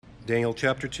Daniel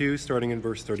chapter 2, starting in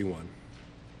verse 31.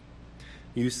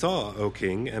 You saw, O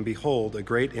king, and behold, a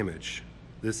great image.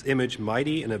 This image,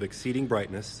 mighty and of exceeding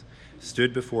brightness,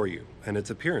 stood before you, and its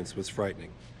appearance was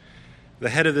frightening. The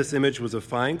head of this image was of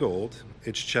fine gold,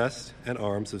 its chest and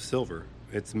arms of silver,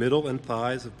 its middle and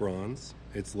thighs of bronze,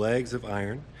 its legs of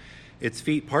iron, its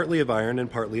feet partly of iron and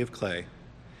partly of clay.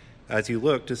 As you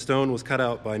looked, a stone was cut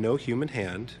out by no human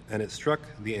hand, and it struck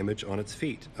the image on its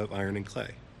feet of iron and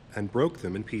clay, and broke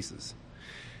them in pieces.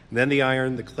 Then the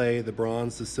iron, the clay, the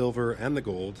bronze, the silver, and the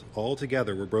gold, all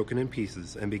together were broken in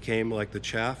pieces, and became like the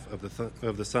chaff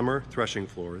of the summer threshing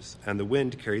floors, and the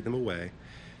wind carried them away,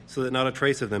 so that not a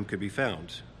trace of them could be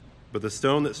found. But the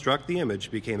stone that struck the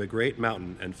image became a great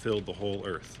mountain and filled the whole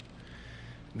earth.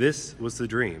 This was the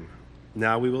dream.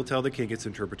 Now we will tell the king its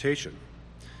interpretation.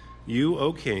 You,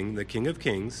 O king, the King of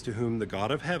kings, to whom the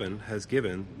God of heaven has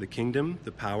given the kingdom,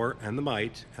 the power, and the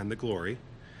might, and the glory,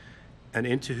 and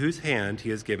into whose hand he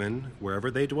has given, wherever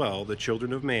they dwell, the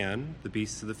children of man, the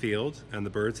beasts of the field, and the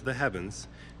birds of the heavens,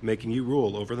 making you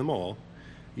rule over them all,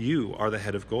 you are the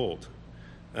head of gold.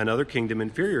 Another kingdom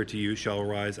inferior to you shall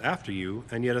arise after you,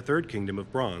 and yet a third kingdom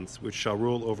of bronze, which shall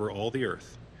rule over all the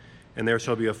earth. And there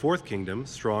shall be a fourth kingdom,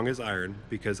 strong as iron,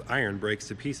 because iron breaks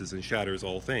to pieces and shatters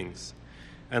all things.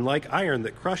 And like iron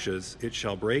that crushes, it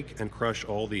shall break and crush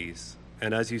all these.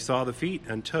 And as you saw the feet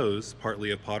and toes, partly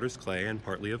of potter's clay and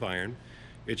partly of iron,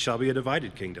 it shall be a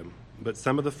divided kingdom, but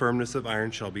some of the firmness of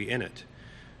iron shall be in it,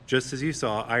 just as you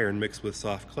saw iron mixed with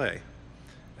soft clay.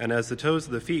 And as the toes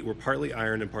of the feet were partly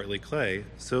iron and partly clay,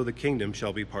 so the kingdom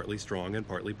shall be partly strong and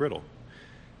partly brittle.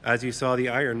 As you saw the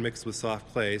iron mixed with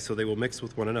soft clay, so they will mix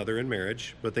with one another in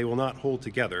marriage, but they will not hold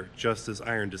together, just as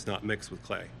iron does not mix with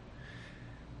clay.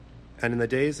 And in the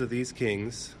days of these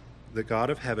kings, the God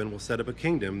of heaven will set up a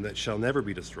kingdom that shall never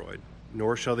be destroyed,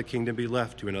 nor shall the kingdom be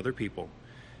left to another people.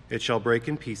 It shall break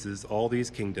in pieces all these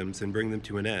kingdoms and bring them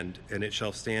to an end, and it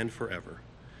shall stand forever.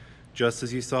 Just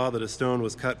as you saw that a stone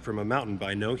was cut from a mountain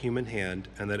by no human hand,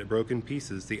 and that it broke in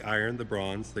pieces the iron, the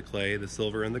bronze, the clay, the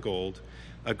silver, and the gold,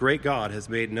 a great God has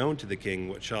made known to the king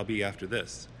what shall be after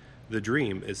this. The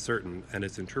dream is certain, and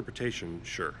its interpretation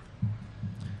sure.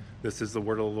 This is the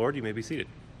word of the Lord. You may be seated.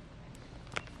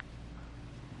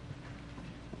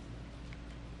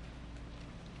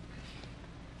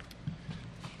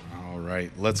 All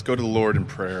right, let's go to the Lord in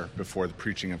prayer before the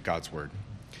preaching of God's word.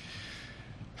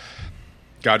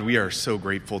 God, we are so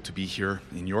grateful to be here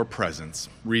in your presence,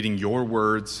 reading your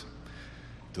words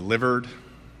delivered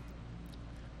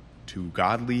to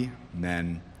godly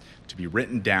men, to be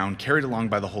written down, carried along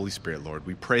by the Holy Spirit, Lord.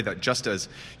 We pray that just as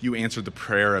you answered the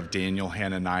prayer of Daniel,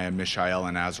 Hananiah, Mishael,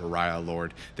 and Azariah,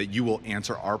 Lord, that you will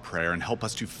answer our prayer and help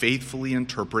us to faithfully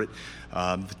interpret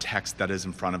the text that is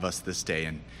in front of us this day,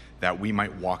 and that we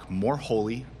might walk more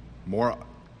holy, more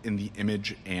in the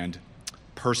image and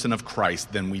person of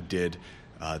Christ than we did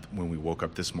when we woke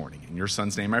up this morning. In your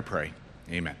Son's name I pray.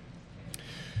 Amen.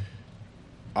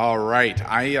 All right.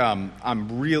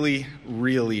 I'm really,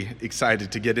 really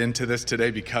excited to get into this today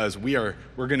because we're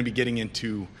going to be getting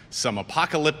into some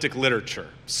apocalyptic literature.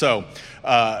 So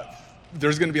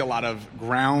there's going to be a lot of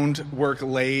groundwork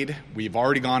laid. We've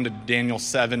already gone to Daniel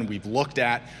 7. We've looked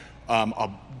at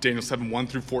Daniel 7, 1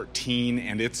 through 14,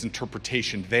 and its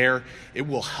interpretation there. It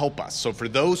will help us. So for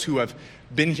those who have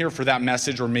been here for that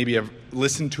message or maybe have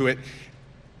listened to it,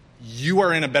 you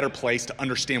are in a better place to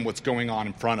understand what's going on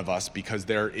in front of us because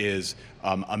there is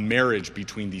a marriage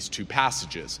between these two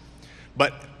passages.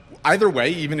 But either way,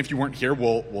 even if you weren't here,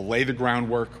 we'll lay the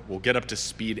groundwork, we'll get up to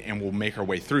speed, and we'll make our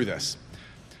way through this.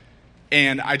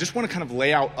 And I just want to kind of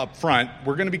lay out up front,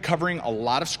 we're going to be covering a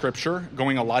lot of scripture,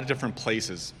 going a lot of different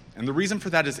places. And the reason for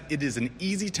that is it is an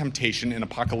easy temptation in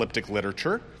apocalyptic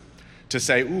literature to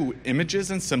say, ooh,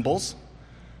 images and symbols,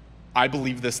 I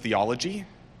believe this theology.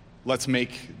 Let's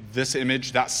make this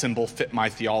image, that symbol fit my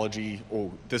theology.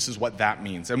 Oh, this is what that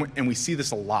means. And we see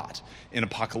this a lot in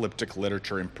apocalyptic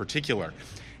literature in particular.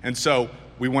 And so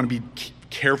we want to be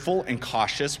careful and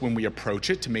cautious when we approach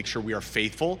it to make sure we are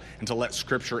faithful and to let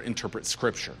Scripture interpret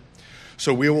Scripture.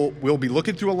 So we'll be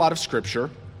looking through a lot of Scripture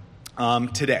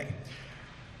today.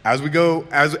 As we go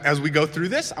through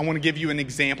this, I want to give you an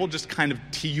example, just kind of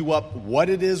tee you up what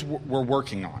it is we're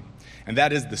working on. And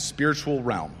that is the spiritual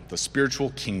realm, the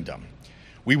spiritual kingdom.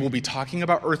 We will be talking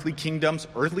about earthly kingdoms,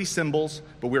 earthly symbols,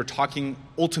 but we're talking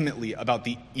ultimately about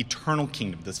the eternal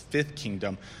kingdom, this fifth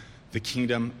kingdom, the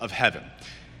kingdom of heaven.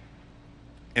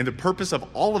 And the purpose of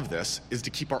all of this is to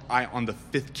keep our eye on the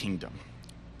fifth kingdom.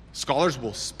 Scholars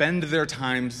will spend their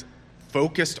times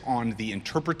focused on the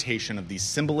interpretation of these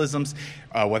symbolisms,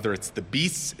 whether it's the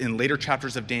beasts in later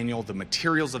chapters of Daniel, the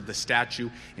materials of the statue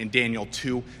in Daniel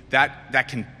 2, that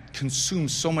can consume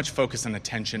so much focus and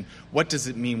attention. What does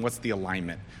it mean? What's the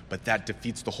alignment? But that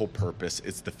defeats the whole purpose.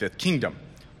 It's the fifth kingdom.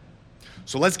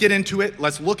 So let's get into it.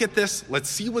 Let's look at this. Let's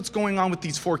see what's going on with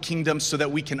these four kingdoms so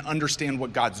that we can understand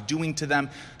what God's doing to them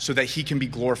so that he can be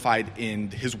glorified in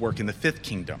his work in the fifth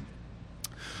kingdom.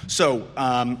 So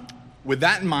with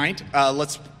that in mind,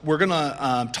 we're going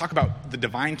to talk about the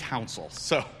divine council.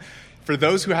 So for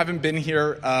those who haven't been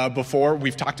here before,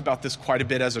 we've talked about this quite a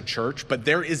bit as a church, but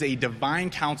there is a divine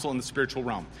council in the spiritual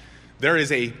realm. There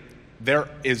is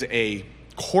a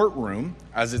courtroom,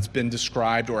 as it's been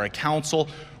described, or a council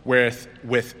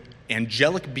with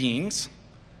angelic beings,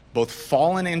 both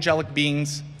fallen angelic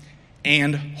beings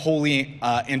and holy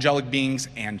angelic beings,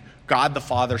 and God the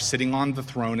Father sitting on the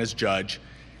throne as judge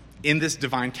in this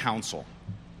divine council.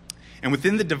 And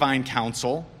within the divine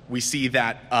council, we see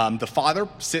that the Father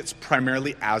sits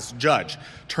primarily as judge.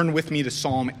 Turn with me to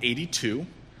Psalm 82.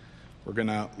 We're going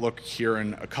to look here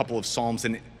in a couple of Psalms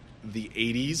in the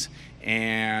 80s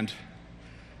and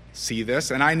see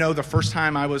this. And I know the first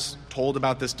time I was told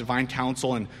about this divine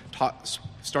council and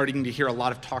starting to hear a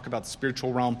lot of talk about the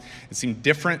spiritual realm, it seemed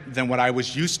different than what I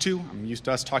was used to. I'm used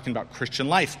to us talking about Christian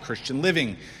life, Christian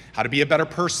living, how to be a better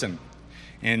person.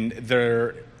 And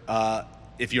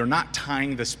if you're not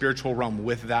tying the spiritual realm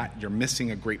with that, you're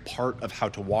missing a great part of how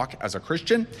to walk as a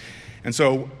Christian. And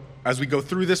so as we go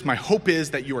through this, my hope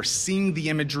is that you are seeing the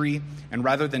imagery, and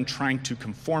rather than trying to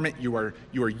conform it, you are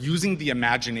using the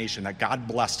imagination that God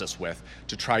blessed us with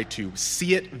to try to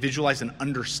see it, visualize, and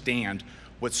understand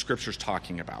what Scripture's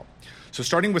talking about. So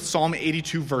starting with Psalm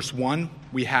 82, verse 1,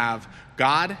 we have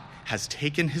God has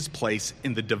taken his place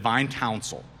in the divine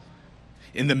council.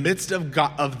 In the midst of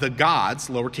the gods,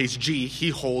 lowercase g, he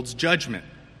holds judgment.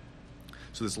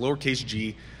 So this lowercase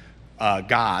g,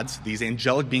 gods, these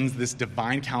angelic beings, this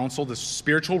divine council, this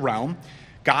spiritual realm,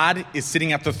 God is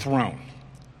sitting at the throne.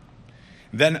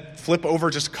 Then flip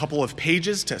over just a couple of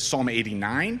pages to Psalm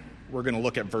 89. We're going to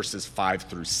look at verses 5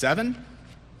 through 7.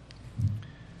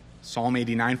 Psalm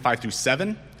 89, 5 through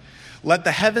 7. Let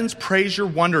the heavens praise your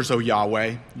wonders, O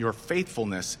Yahweh, your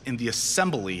faithfulness in the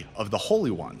assembly of the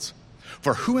holy ones.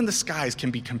 For who in the skies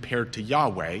can be compared to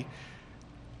Yahweh?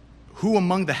 Who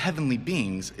among the heavenly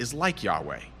beings is like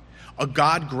Yahweh? A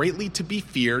God greatly to be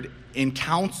feared in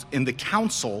the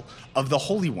council of the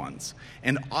holy ones,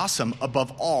 and awesome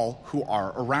above all who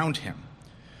are around him.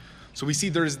 So we see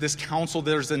there's this council,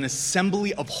 there's an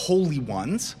assembly of holy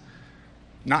ones,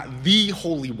 not the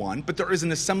Holy One, but there is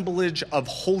an assemblage of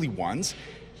holy ones,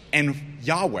 and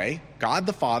Yahweh, God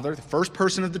the Father, the first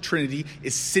person of the Trinity,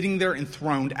 is sitting there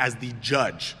enthroned as the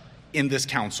judge in this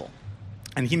council.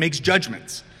 And he makes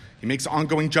judgments. He makes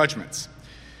ongoing judgments.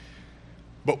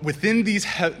 But within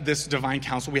this divine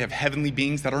council, we have heavenly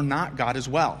beings that are not God as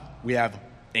well. We have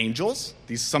angels,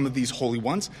 some of these holy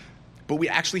ones, but we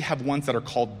actually have ones that are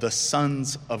called the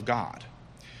sons of God.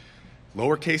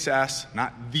 Lowercase s,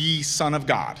 not the Son of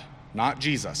God, not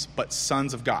Jesus, but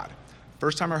sons of God.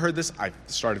 First time I heard this, I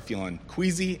started feeling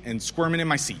queasy and squirming in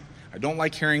my seat. I don't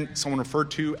like hearing someone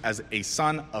referred to as a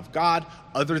son of God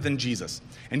other than Jesus.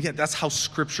 And yet that's how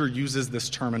Scripture uses this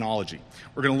terminology.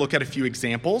 We're going to look at a few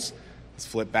examples. Let's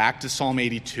flip back to Psalm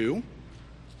 82.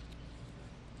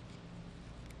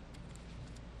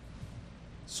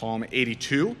 Psalm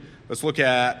 82. Let's look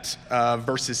at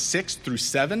verses 6 through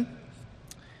 7.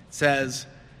 It says,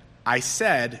 I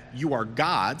said, you are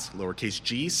gods, lowercase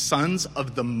g, sons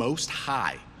of the Most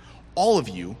High. All of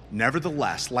you,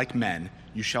 nevertheless, like men,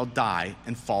 you shall die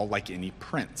and fall like any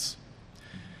prince.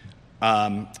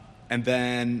 And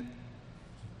then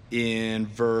in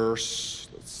verse,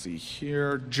 let's see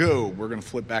here, Job. We're going to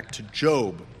flip back to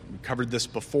Job. We covered this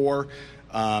before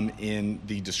in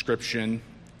the description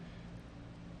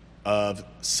of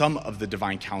some of the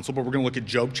divine council, but we're going to look at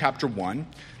Job chapter 1.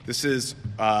 This is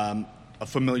a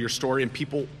familiar story, and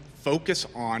people focus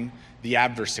on the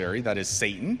adversary, that is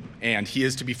Satan, and he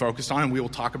is to be focused on, and we will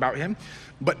talk about him.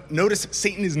 But notice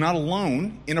Satan is not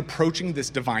alone in approaching this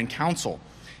divine council.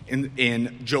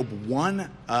 In Job 1,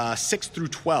 6 through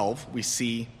 12, we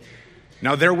see,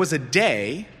 now there was a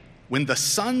day when the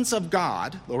sons of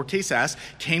God, lowercase s,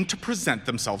 came to present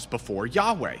themselves before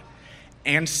Yahweh,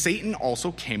 and Satan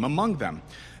also came among them.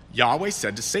 Yahweh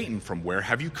said to Satan, from where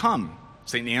have you come?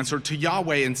 Satan answered to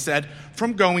Yahweh and said,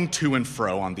 from going to and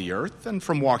fro on the earth, and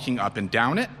from walking up and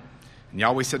down it. And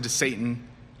Yahweh said to Satan,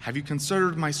 have you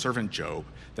considered my servant Job,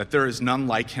 that there is none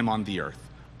like him on the earth,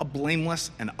 a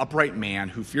blameless and upright man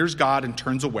who fears God and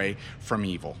turns away from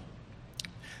evil?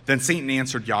 Then Satan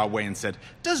answered Yahweh and said,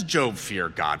 "Does Job fear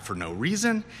God for no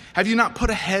reason? Have you not put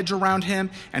a hedge around him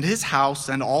and his house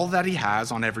and all that he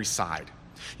has on every side?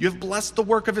 You have blessed the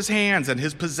work of his hands, and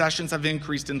his possessions have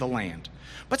increased in the land.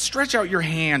 But stretch out your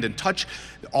hand and touch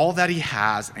all that he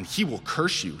has, and he will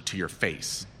curse you to your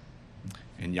face."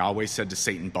 And Yahweh said to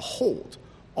Satan, "Behold,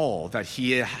 all that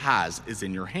he has is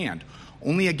in your hand.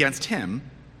 Only against him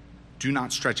do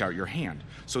not stretch out your hand."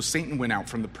 So Satan went out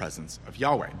from the presence of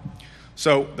Yahweh.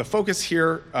 So the focus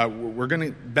here, we're going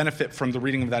to benefit from the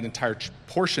reading of that entire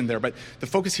portion there, but the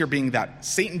focus here being that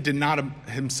Satan did not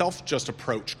himself just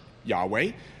approach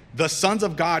Yahweh. The sons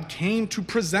of God came to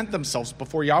present themselves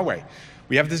before Yahweh.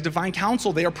 We have this divine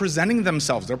council. They are presenting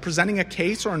themselves. They're presenting a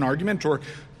case or an argument or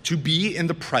to be in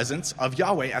the presence of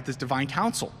Yahweh at this divine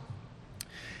council.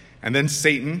 And then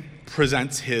Satan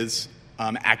presents his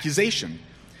accusation.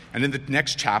 And in the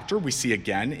next chapter, we see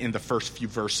again in the first few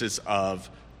verses of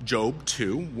Job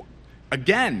 2,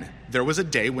 again, there was a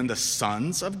day when the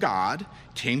sons of God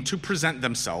came to present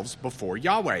themselves before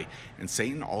Yahweh. And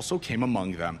Satan also came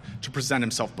among them to present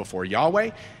himself before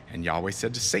Yahweh. And Yahweh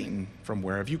said to Satan, "From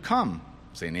where have you come?"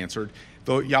 Satan answered,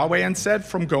 Yahweh, and said,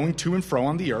 "From going to and fro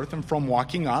on the earth, and from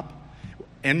walking up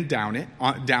and down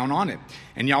on it."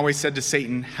 And Yahweh said to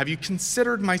Satan, "Have you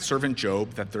considered my servant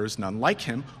Job, that there is none like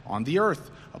him on the earth,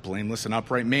 a blameless and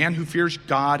upright man who fears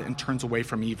God and turns away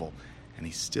from evil? And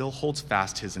he still holds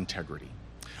fast his integrity.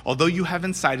 Although you have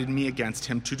incited me against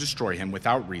him to destroy him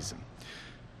without reason."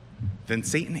 Then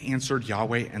Satan answered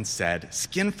Yahweh and said,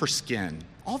 "Skin for skin.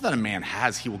 All that a man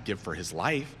has he will give for his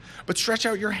life. But stretch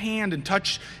out your hand and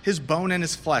touch his bone and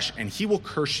his flesh, and he will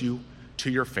curse you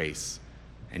to your face."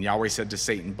 And Yahweh said to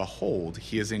Satan, "Behold,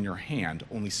 he is in your hand.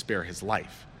 Only spare his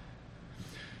life."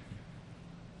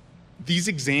 These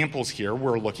examples here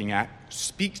we're looking at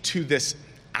speak to this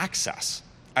access.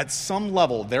 At some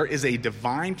level, there is a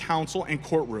divine council and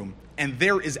courtroom, and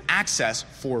there is access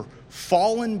for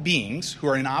fallen beings who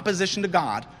are in opposition to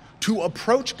God to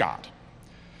approach God.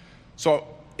 So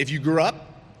if you grew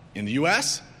up in the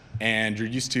U.S. and you're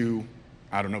used to,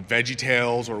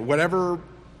 VeggieTales or whatever,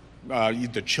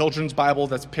 the children's Bible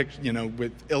that's picked,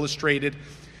 with illustrated,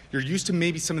 you're used to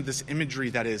maybe some of this imagery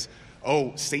that is,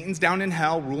 Satan's down in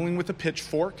hell ruling with a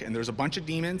pitchfork, and there's a bunch of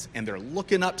demons, and they're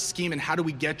looking up, scheming, how do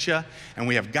we get you? And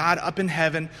we have God up in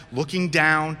heaven, looking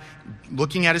down,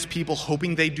 looking at his people,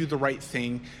 hoping they do the right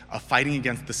thing, fighting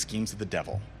against the schemes of the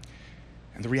devil.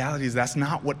 And the reality is that's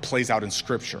not what plays out in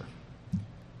Scripture.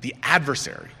 The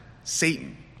adversary,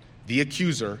 Satan, the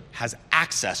accuser, has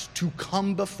access to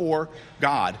come before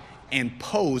God and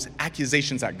pose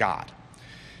accusations at God.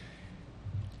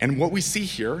 And what we see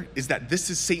here is that this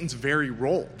is Satan's very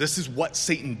role. This is what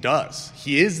Satan does.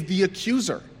 He is the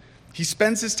accuser. He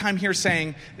spends his time here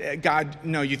saying, "God,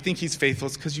 no, you think he's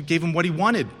faithless because you gave him what he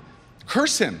wanted.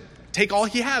 Curse him. Take all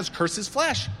he has. Curse his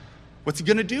flesh." What's he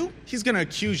going to do? He's going to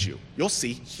accuse you. You'll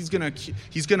see. He's going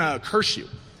to curse you.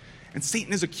 And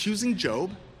Satan is accusing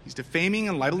Job. He's defaming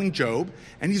and libeling Job.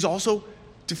 And he's also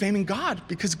defaming God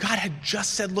because God had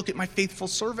just said, "Look at my faithful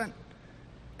servant."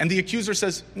 And the accuser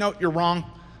says, "No, you're wrong.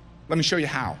 Let me show you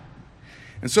how."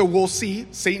 And so we'll see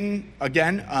Satan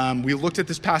again. We looked at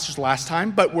this passage last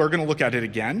time, but we're going to look at it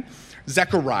again.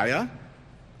 Zechariah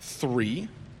 3,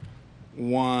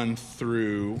 1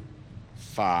 through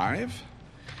 5.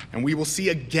 And we will see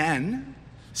again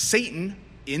Satan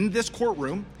in this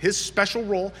courtroom, his special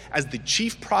role as the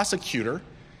chief prosecutor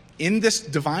in this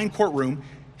divine courtroom.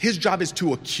 His job is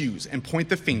to accuse and point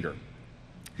the finger.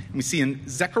 And we see in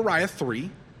Zechariah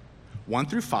 3, 1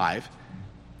 through 5,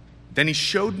 "Then he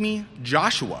showed me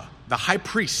Joshua, the high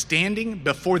priest, standing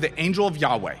before the angel of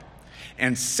Yahweh,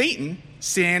 and Satan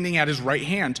standing at his right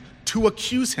hand to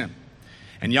accuse him.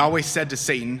 And Yahweh said to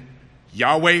Satan,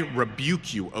 'Yahweh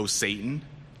rebuke you, O Satan.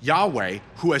 Yahweh,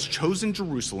 who has chosen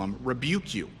Jerusalem,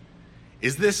 rebuke you.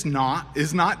 Is not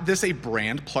this a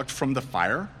brand plucked from the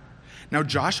fire?' Now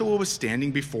Joshua was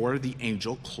standing before the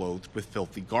angel clothed with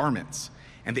filthy garments.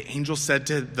 And the angel said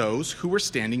to those who were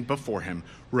standing before him,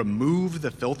 'Remove the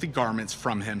filthy garments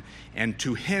from him.' And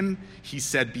to him he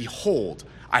said, 'Behold,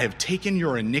 I have taken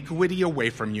your iniquity away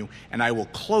from you, and I will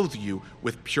clothe you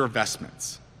with pure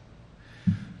vestments.'"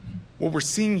 What we're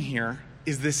seeing here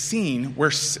is this scene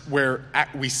where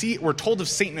we're told of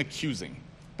Satan accusing,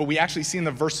 but we actually see in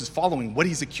the verses following what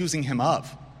he's accusing him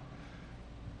of.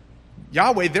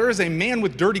 Yahweh, there is a man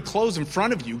with dirty clothes in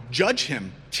front of you. Judge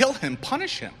him, kill him,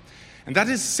 punish him. And that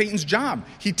is Satan's job.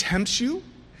 He tempts you,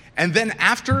 and then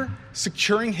after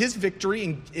securing his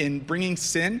victory in bringing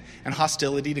sin and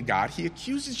hostility to God, he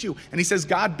accuses you. And he says,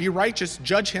 "God, be righteous,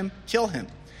 judge him, kill him."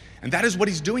 And that is what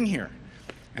he's doing here.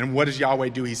 And what does Yahweh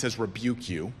do? He says, rebuke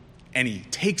you. And he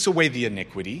takes away the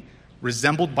iniquity,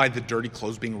 resembled by the dirty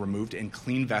clothes being removed and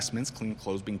clean vestments, clean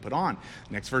clothes being put on.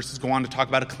 Next verses go on to talk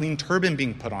about a clean turban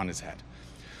being put on his head.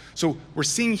 So we're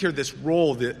seeing here this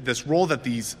role that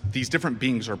these different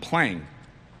beings are playing.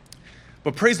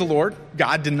 But praise the Lord,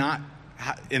 God did not,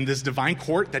 in this divine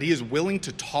court, that he is willing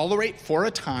to tolerate for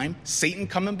a time Satan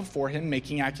coming before him,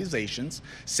 making accusations,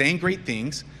 saying great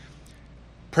things.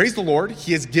 Praise the Lord,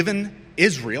 he has given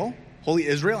Israel, holy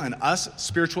Israel, and us,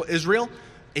 spiritual Israel,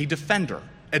 a defender,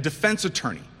 a defense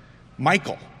attorney,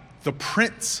 Michael, the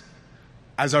prince,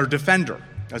 as our defender.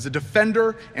 As a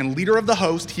defender and leader of the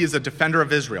host, he is a defender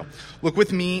of Israel. Look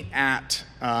with me at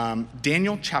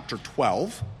Daniel chapter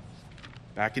 12,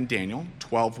 back in Daniel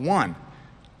 12:1.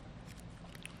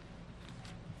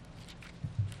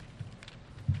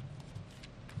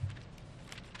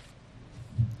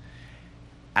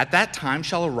 At that time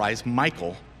shall arise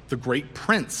Michael, the great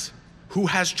prince, who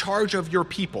has charge of your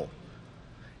people.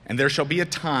 And there shall be a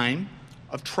time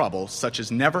of trouble such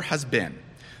as never has been.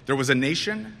 There was a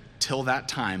nation till that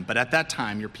time, but at that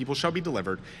time your people shall be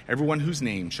delivered, everyone whose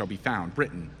name shall be found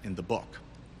written in the book.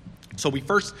 So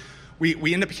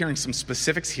we end up hearing some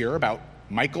specifics here about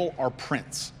Michael our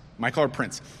prince. Michael our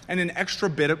prince. And in extra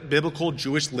biblical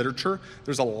Jewish literature,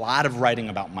 there's a lot of writing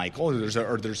about Michael. There's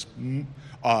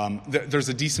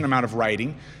a decent amount of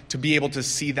writing to be able to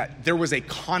see that there was a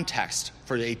context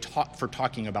for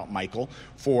talking about Michael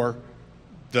for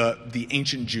the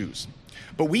ancient Jews.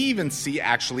 But we even see,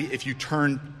 actually, if you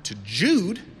turn to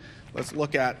Jude, let's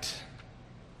look at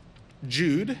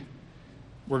Jude.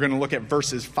 We're going to look at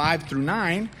verses 5 through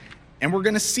 9, and we're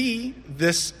going to see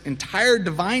this entire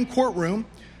divine courtroom,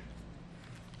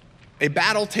 a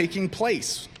battle taking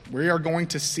place. We are going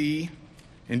to see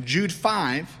in Jude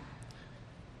 5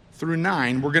 through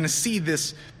 9, we're going to see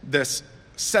this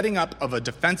setting up of a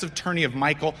defensive attorney of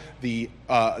Michael the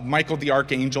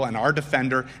archangel and our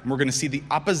defender, and we're going to see the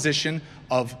opposition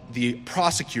of the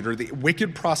prosecutor, the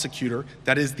wicked prosecutor,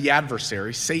 that is the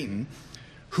adversary, Satan,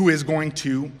 who is going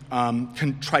to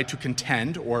try to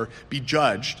contend or be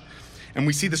judged. And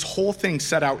we see this whole thing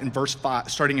set out in verse 5,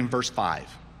 starting in verse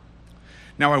 5.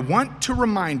 Now I want to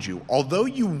remind you, although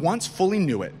you once fully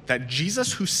knew it, that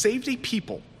Jesus, who saved a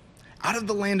people out of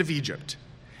the land of Egypt,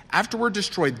 afterward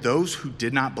destroyed those who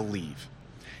did not believe.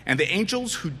 And the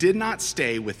angels who did not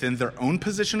stay within their own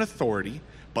position of authority,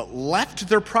 but left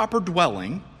their proper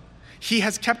dwelling, he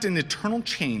has kept in eternal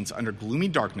chains under gloomy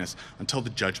darkness until the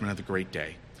judgment of the great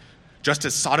day. Just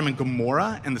as Sodom and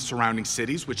Gomorrah and the surrounding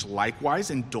cities, which likewise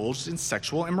indulged in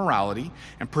sexual immorality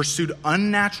and pursued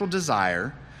unnatural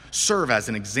desire, serve as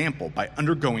an example by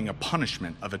undergoing a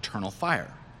punishment of eternal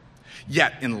fire.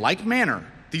 Yet, in like manner,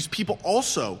 these people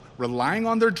also, relying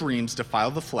on their dreams,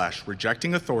 defile the flesh,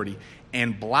 rejecting authority,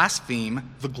 and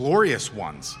blaspheme the glorious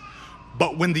ones.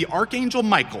 But when the archangel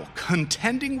Michael,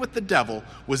 contending with the devil,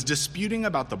 was disputing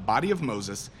about the body of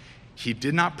Moses, he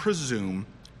did not presume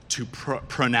to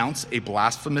pronounce a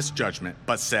blasphemous judgment,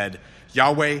 but said,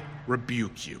 Yahweh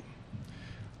rebuke you.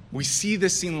 We see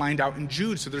this scene lined out in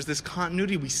Jude, so there's this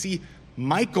continuity. We see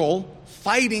Michael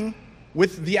fighting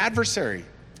with the adversary,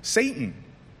 Satan.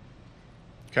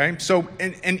 Okay, so,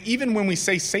 and even when we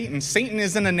say Satan, Satan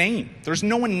isn't a name. There's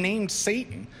no one named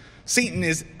Satan. Satan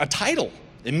is a title.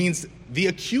 It means the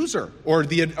accuser or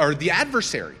the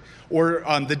adversary or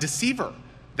the deceiver.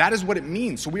 That is what it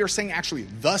means. So we are saying actually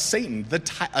the Satan,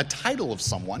 a title of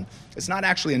someone. It's not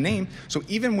actually a name. So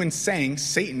even when saying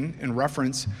Satan in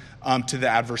reference to the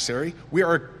adversary, we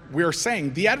are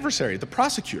saying the adversary, the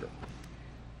prosecutor.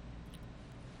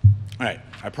 All right,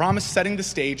 I promise setting the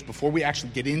stage before we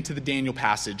actually get into the Daniel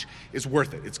passage is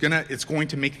worth it. It's going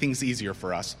to make things easier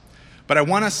for us. But I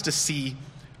want us to see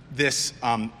this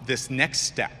next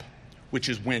step, which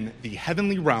is when the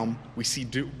heavenly realm we see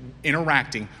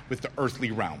interacting with the earthly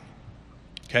realm.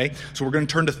 Okay, so we're going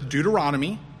to turn to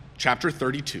Deuteronomy chapter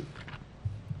 32.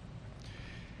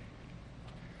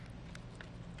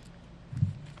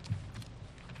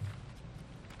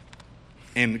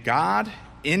 And God,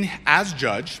 as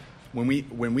judge, when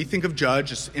we think of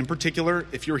judge, in particular,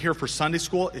 if you're here for Sunday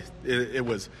school, it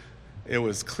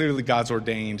was clearly God's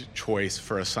ordained choice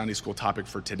for a Sunday school topic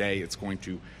for today. It's going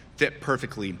to fit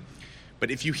perfectly. But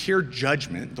if you hear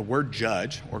judgment, the word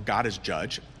judge, or God is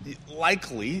judge,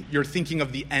 likely you're thinking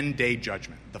of the end day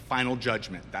judgment, the final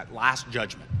judgment, that last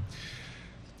judgment.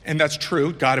 And that's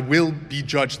true. God will be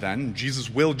judged then. Jesus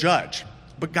will judge.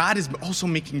 But God is also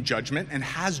making judgment and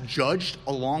has judged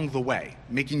along the way,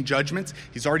 making judgments.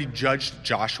 He's already judged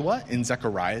Joshua in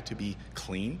Zechariah to be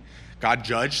clean. God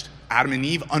judged Adam and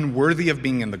Eve unworthy of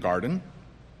being in the garden.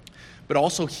 but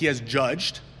also he has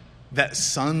judged that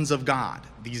sons of God,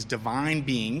 these divine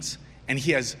beings, and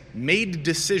he has made a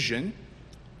decision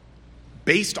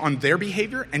based on their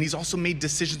behavior, and he's also made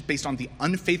decisions based on the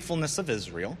unfaithfulness of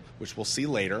Israel, which we'll see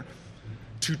later,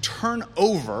 to turn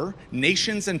over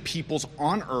nations and peoples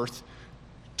on earth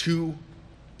to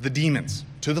the demons,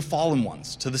 to the fallen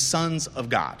ones, to the sons of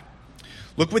God.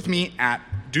 Look with me at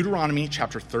Deuteronomy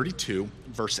chapter 32,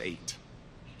 verse 8.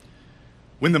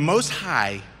 When the Most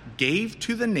High gave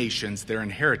to the nations their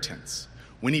inheritance,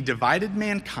 when he divided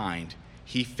mankind,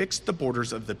 he fixed the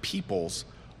borders of the peoples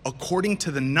according to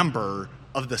the number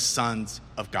of the sons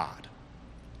of God.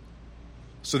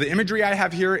 So the imagery I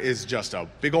have here is just a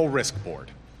big old risk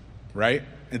board, right?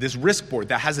 And this risk board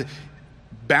that has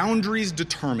boundaries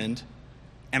determined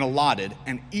and allotted,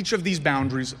 and each of these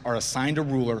boundaries are assigned a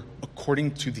ruler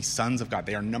according to the sons of God.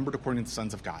 They are numbered according to the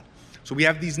sons of God. So we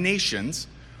have these nations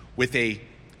with a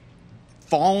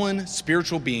fallen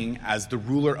spiritual being as the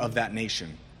ruler of that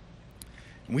nation.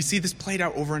 And we see this played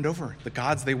out over and over, the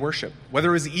gods they worship.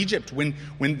 Whether it was Egypt, when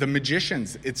the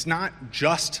magicians, it's not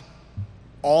just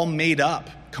all made up,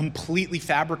 completely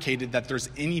fabricated that there's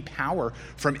any power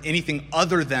from anything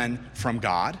other than from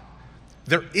God.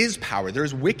 There is power. There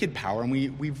is wicked power. And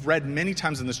we've read many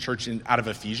times in this church out of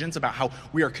Ephesians about how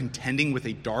we are contending with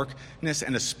a darkness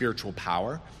and a spiritual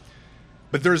power.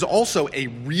 But there's also a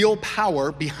real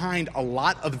power behind a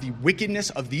lot of the wickedness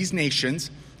of these nations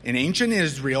in ancient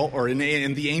Israel or in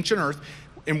the ancient earth,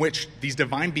 in which these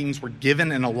divine beings were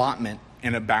given an allotment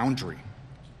and a boundary.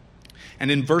 And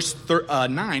in verse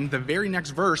 9, the very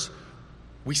next verse,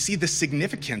 we see the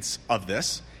significance of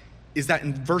this, is that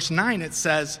in verse 9 it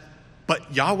says,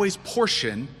 but Yahweh's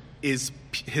portion is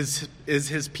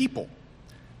his people,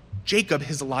 Jacob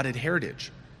his allotted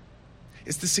heritage.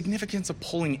 It's the significance of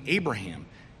pulling Abraham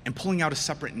and pulling out a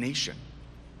separate nation.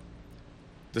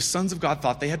 The sons of God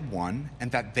thought they had won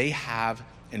and that they have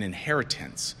an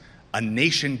inheritance, a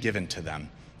nation given to them,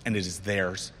 and it is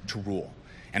theirs to rule.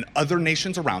 And other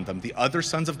nations around them, the other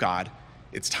sons of God,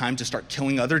 it's time to start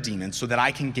killing other demons so that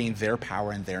I can gain their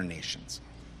power and their nations.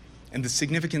 And the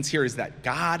significance here is that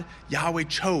God, Yahweh,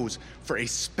 chose for a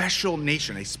special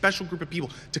nation, a special group of people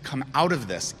to come out of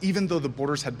this, even though the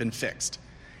borders had been fixed.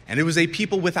 And it was a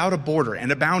people without a border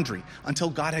and a boundary until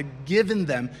God had given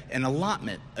them an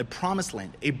allotment, a promised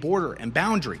land, a border and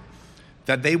boundary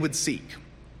that they would seek.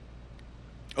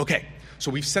 Okay, so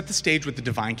we've set the stage with the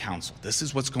divine council. This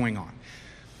is what's going on.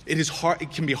 It is hard.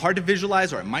 It can be hard to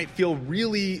visualize, or it might feel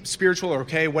really spiritual, or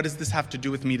okay, what does this have to do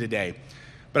with me today?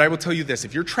 But I will tell you this,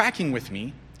 if you're tracking with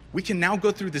me, we can now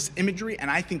go through this imagery and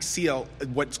I think see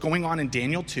what's going on in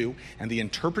Daniel 2 and the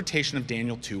interpretation of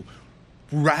Daniel 2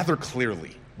 rather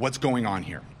clearly, what's going on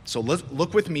here. So let's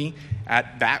look with me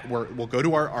at that, where we'll go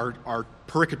to our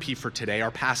pericope for today,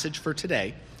 our passage for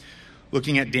today,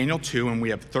 looking at Daniel 2, and we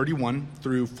have 31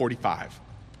 through 45.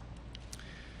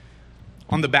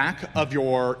 On the back of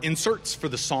your inserts for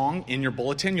the song in your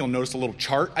bulletin, you'll notice a little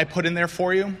chart I put in there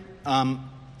for you.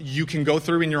 You can go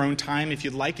through in your own time if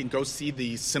you'd like and go see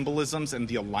the symbolisms and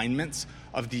the alignments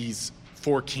of these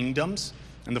four kingdoms.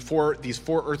 And these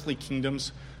four earthly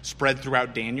kingdoms spread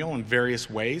throughout Daniel in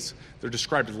various ways. They're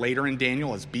described later in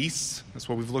Daniel as beasts. That's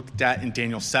what we've looked at in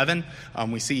Daniel 7.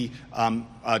 We see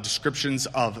descriptions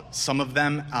of some of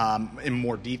them in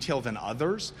more detail than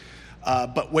others.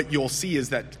 But what you'll see is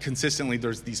that consistently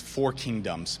there's these four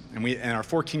kingdoms. And our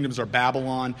four kingdoms are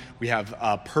Babylon, we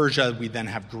have Persia, we then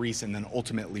have Greece, and then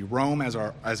ultimately Rome as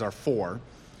our four.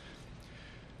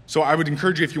 So I would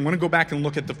encourage you, if you want to go back and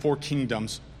look at the four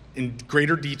kingdoms in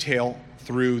greater detail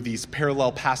through these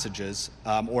parallel passages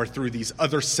or through these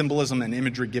other symbolism and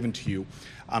imagery given to you,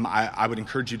 I would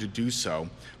encourage you to do so.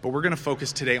 But we're going to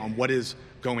focus today on what is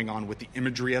going on with the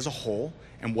imagery as a whole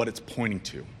and what it's pointing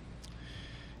to.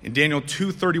 In Daniel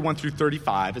 2:31 through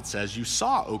 35, it says, "You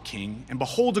saw, O king, and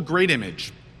behold a great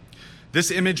image. This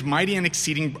image, mighty and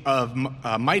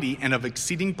of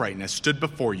exceeding brightness, stood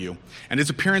before you, and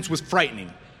its appearance was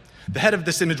frightening. The head of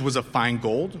this image was of fine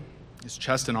gold, its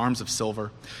chest and arms of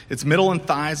silver, its middle and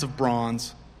thighs of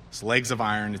bronze, its legs of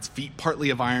iron, its feet partly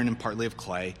of iron and partly of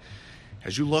clay.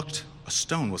 As you looked, a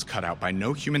stone was cut out by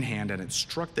no human hand, and it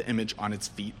struck the image on its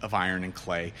feet of iron and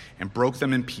clay and broke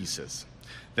them in pieces.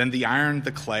 Then the iron,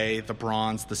 the clay, the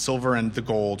bronze, the silver, and the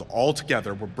gold all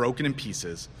together were broken in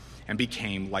pieces and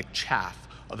became like chaff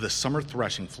of the summer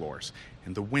threshing floors,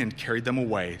 and the wind carried them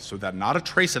away so that not a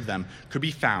trace of them could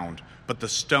be found, but the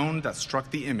stone that struck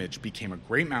the image became a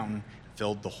great mountain and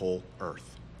filled the whole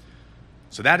earth."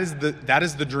 So that is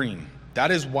the dream.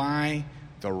 That is why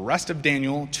the rest of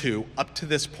Daniel 2 up to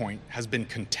this point has been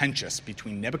contentious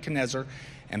between Nebuchadnezzar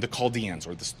and the Chaldeans,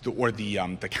 or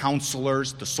the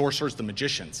counselors, the sorcerers, the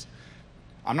magicians.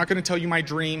 I'm not going to tell you my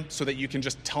dream so that you can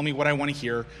just tell me what I want to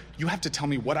hear. You have to tell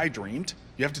me what I dreamed.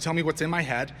 You have to tell me what's in my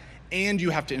head, and you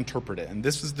have to interpret it. And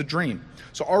this is the dream.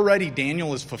 So already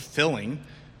Daniel is fulfilling,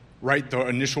 right, the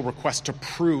initial request to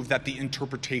prove that the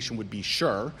interpretation would be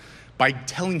sure by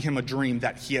telling him a dream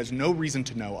that he has no reason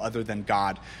to know other than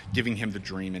God giving him the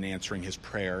dream and answering his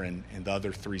prayer and the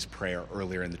other three's prayer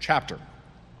earlier in the chapter.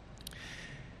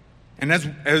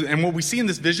 And what we see in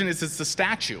this vision is it's a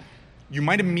statue. You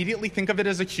might immediately think of it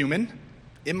as a human.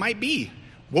 It might be.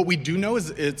 What we do know is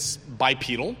it's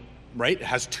bipedal, right? It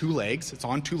has 2 legs. It's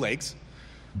on 2 legs.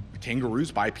 A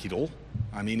kangaroo's bipedal.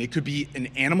 I mean, it could be an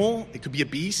animal. It could be a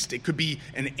beast. It could be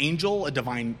an angel, a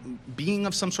divine being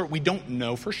of some sort. We don't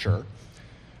know for sure.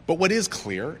 But what is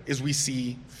clear is we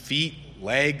see feet,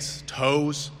 legs,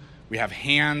 toes. We have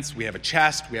hands. We have a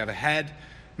chest. We have a head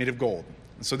made of gold.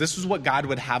 And so this is what God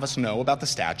would have us know about the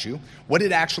statue, what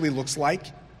it actually looks like,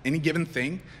 any given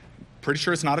thing. Pretty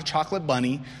sure it's not a chocolate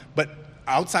bunny. But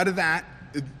outside of that,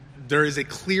 there is a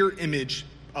clear image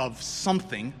of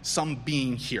something, some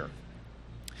being here.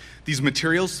 These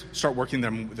materials start working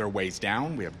their ways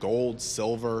down. We have gold,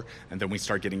 silver, and then we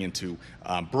start getting into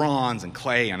bronze and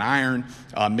clay and iron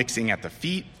mixing at the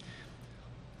feet.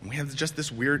 And we have just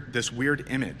this weird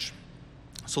image.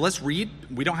 So let's read.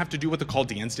 We don't have to do what the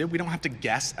Chaldeans did. We don't have to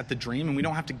guess at the dream, and we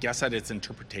don't have to guess at its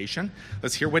interpretation.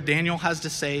 Let's hear what Daniel has to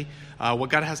say, what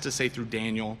God has to say through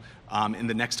Daniel in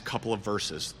the next couple of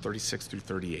verses, 36 through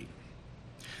 38.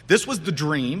 This was the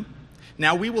dream.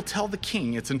 Now we will tell the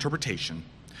king its interpretation.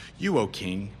 You, O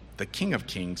king, the King of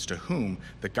kings, to whom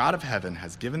the God of heaven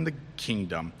has given the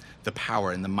kingdom, the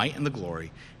power, and the might, and the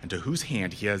glory, and to whose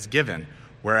hand he has given,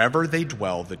 wherever they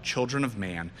dwell, the children of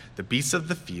man, the beasts of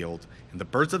the field, and the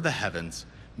birds of the heavens,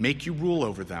 make you rule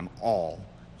over them all.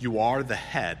 You are the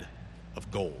head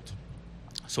of gold.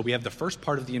 So we have the first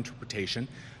part of the interpretation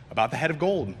about the head of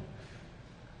gold.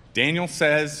 Daniel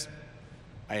says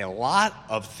a lot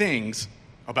of things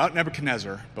about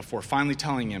Nebuchadnezzar before finally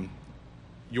telling him,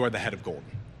 you are the head of gold.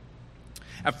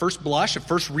 At first blush, at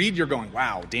first read, you're going,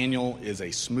 wow, Daniel is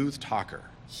a smooth talker.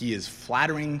 He is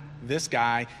flattering this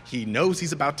guy. He knows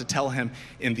he's about to tell him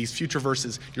in these future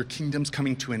verses, your kingdom's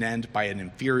coming to an end by an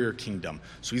inferior kingdom.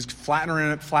 So he's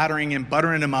flattering him,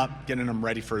 buttering him up, getting him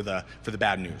ready for the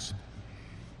bad news.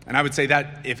 And I would say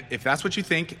that if that's what you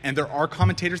think, and there are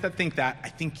commentators that think that, I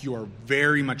think you are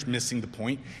very much missing the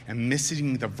point and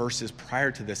missing the verses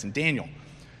prior to this in Daniel.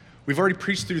 We've already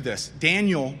preached through this.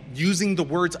 Daniel, using the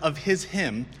words of his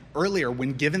hymn earlier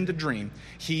when given the dream,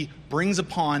 he brings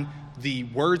upon the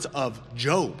words of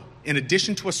Job, in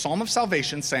addition to a psalm of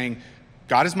salvation saying,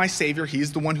 God is my Savior. He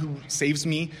is the one who saves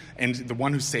me and the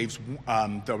one who saves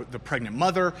the pregnant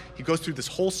mother. He goes through this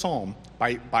whole psalm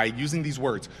by using these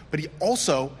words. But he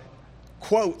also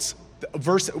quotes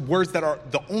words that are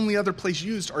the only other place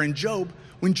used are in Job,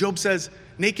 when Job says,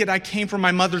 naked I came from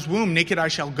my mother's womb, naked I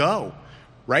shall go.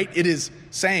 Right? It is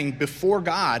saying before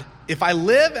God, if I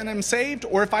live and am saved,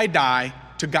 or if I die,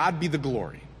 to God be the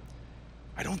glory.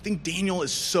 I don't think Daniel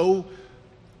is so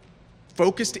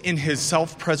focused in his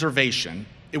self-preservation,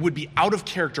 it would be out of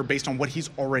character based on what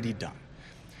he's already done.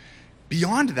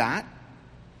 Beyond that,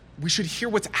 we should hear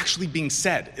what's actually being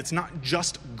said. It's not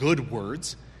just good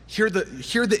words. Hear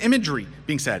the imagery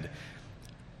being said.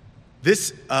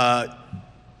 This,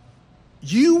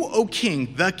 you, O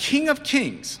king, the King of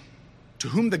kings, to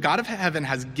whom the God of heaven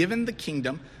has given the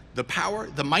kingdom, the power,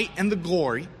 the might, and the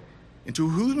glory, into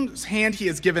whose hand he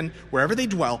has given, wherever they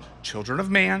dwell, children of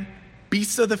man,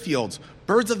 beasts of the fields,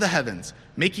 birds of the heavens,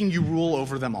 making you rule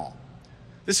over them all.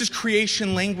 This is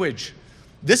creation language.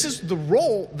 This is the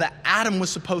role that Adam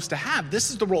was supposed to have. This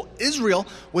is the role Israel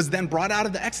was then brought out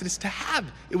of the Exodus to have.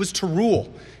 It was to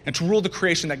rule, and to rule the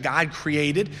creation that God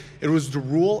created. It was to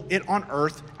rule it on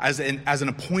earth as an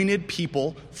appointed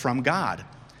people from God.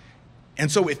 And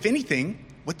so, if anything,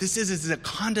 what this is a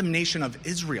condemnation of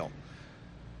Israel.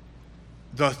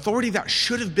 The authority that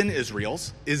should have been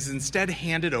Israel's is instead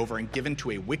handed over and given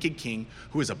to a wicked king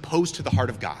who is opposed to the heart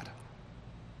of God.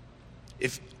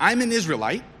 If I'm an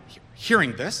Israelite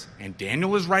hearing this, and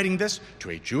Daniel is writing this to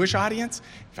a Jewish audience,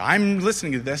 if I'm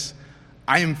listening to this,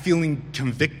 I am feeling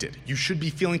convicted. You should be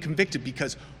feeling convicted,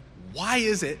 because why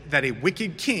is it that a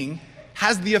wicked king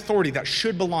has the authority that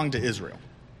should belong to Israel?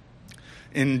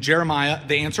 In Jeremiah,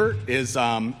 the answer is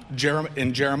in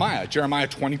Jeremiah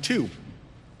 22.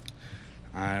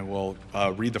 I will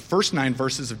read the first 9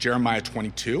 verses of Jeremiah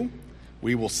 22.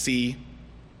 We will see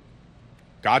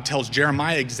God tells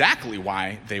Jeremiah exactly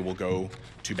why they will go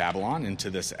to Babylon, into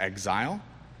this exile,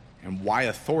 and why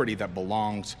authority that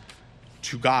belongs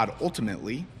to God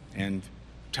ultimately and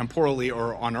temporally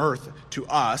or on earth to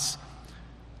us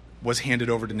was handed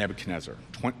over to Nebuchadnezzar.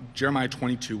 Jeremiah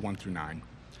 22, 1 through 9.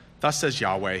 Thus says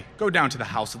Yahweh, go down to the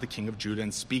house of the king of Judah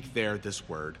and speak there this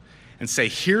word, and say,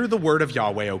 hear the word of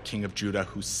Yahweh, O king of Judah,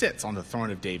 who sits on the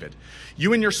throne of David.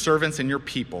 You and your servants and your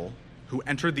people who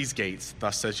enter these gates,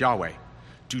 thus says Yahweh,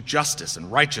 do justice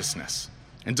and righteousness,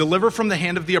 and deliver from the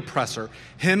hand of the oppressor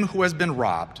him who has been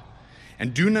robbed,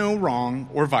 and do no wrong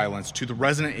or violence to the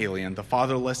resident alien, the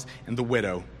fatherless, and the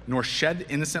widow, nor shed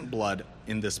innocent blood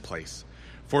in this place.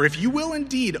 For if you will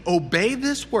indeed obey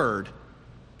this word,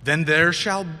 then there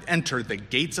shall enter the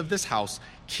gates of this house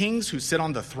kings who sit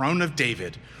on the throne of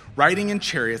David, riding in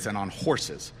chariots and on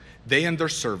horses, they and their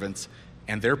servants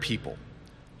and their people.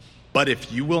 But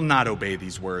if you will not obey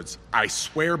these words, I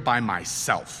swear by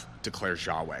myself, declares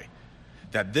Yahweh,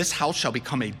 that this house shall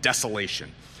become a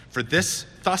desolation. For this,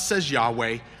 thus says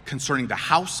Yahweh, concerning the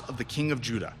house of the king of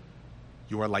Judah.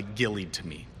 You are like Gilead to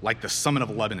me, like the summit of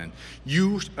Lebanon.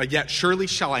 Yet surely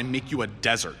shall I make you a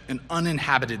desert, an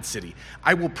uninhabited city.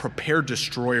 I will prepare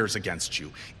destroyers against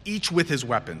you, each with his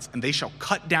weapons, and they shall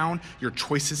cut down your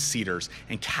choicest cedars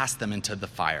and cast them into the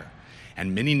fire.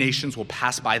 And many nations will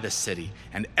pass by this city,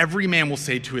 and every man will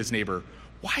say to his neighbor,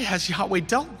 why has Yahweh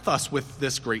dealt thus with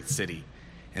this great city?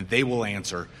 And they will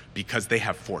answer, because they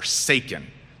have forsaken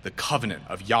the covenant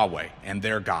of Yahweh and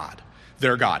their God,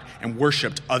 and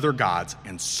worshipped other gods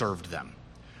and served them.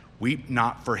 Weep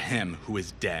not for him who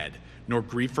is dead, nor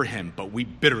grieve for him, but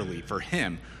weep bitterly for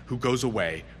him who goes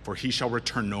away, for he shall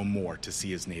return no more to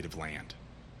see his native land.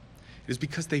 It is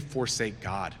because they forsake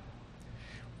God.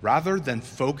 Rather than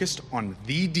focused on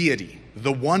the deity,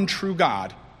 the one true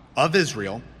God of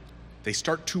Israel, they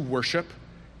start to worship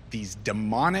these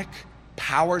demonic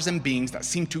powers and beings that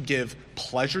seem to give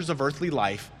pleasures of earthly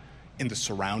life in the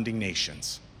surrounding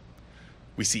nations.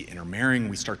 We see intermarrying.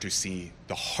 We start to see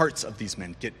the hearts of these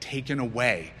men get taken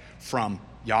away from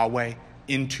Yahweh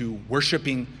into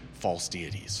worshiping false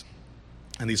deities.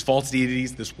 And these false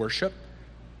deities, this worship,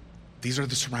 these are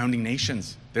the surrounding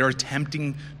nations. They're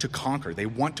attempting to conquer. They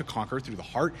want to conquer through the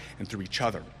heart and through each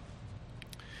other.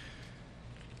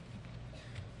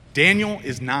 Daniel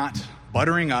is not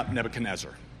buttering up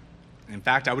Nebuchadnezzar. In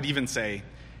fact, I would even say,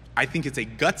 I think it's a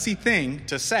gutsy thing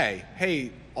to say,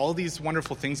 hey, all these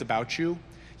wonderful things about you,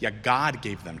 yet God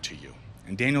gave them to you.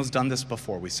 And Daniel's done this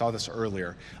before. We saw this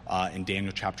earlier in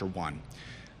Daniel chapter 1.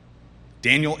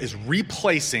 Daniel is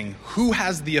replacing who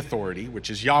has the authority, which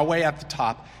is Yahweh at the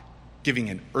top, giving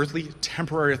an earthly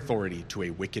temporary authority to a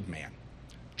wicked man,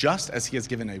 just as he has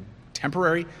given a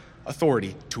temporary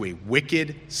authority to a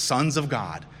wicked sons of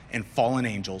God and fallen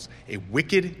angels, a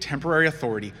wicked temporary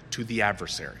authority to the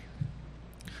adversary.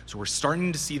 So we're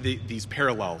starting to see these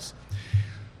parallels.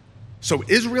 So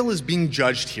Israel is being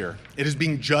judged here. It is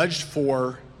being judged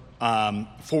for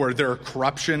their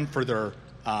corruption, for their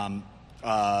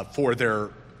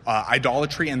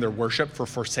idolatry and their worship, for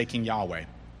forsaking Yahweh.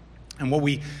 And what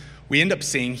we end up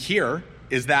seeing here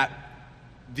is that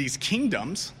these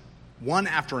kingdoms, one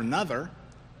after another,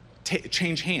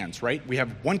 change hands, right? We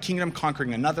have one kingdom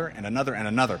conquering another and another and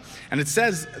another. And it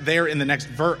says there in the next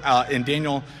verse, in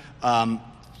Daniel 2,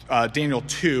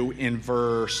 in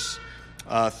verse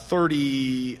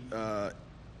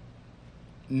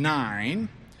 39,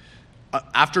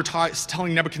 after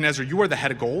telling Nebuchadnezzar, you are the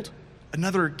head of gold,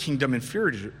 another kingdom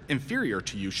inferior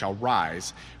to you shall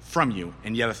rise from you,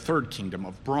 and yet a third kingdom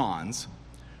of bronze,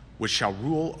 which shall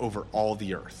rule over all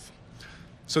the earth.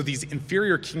 So these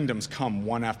inferior kingdoms come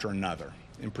one after another,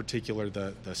 in particular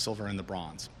the silver and the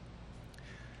bronze.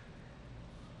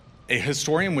 A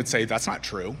historian would say that's not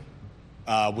true.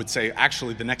 Would say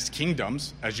actually the next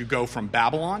kingdoms, as you go from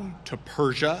Babylon to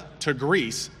Persia to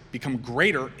Greece, become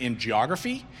greater in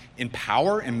geography, in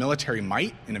power, in military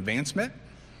might, in advancement.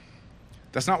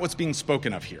 That's not what's being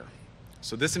spoken of here.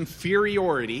 So this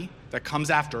inferiority that comes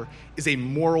after is a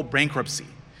moral bankruptcy.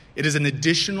 It is an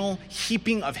additional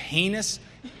heaping of heinous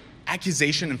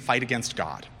accusation and fight against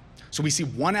God. So we see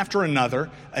one after another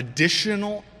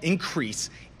additional increase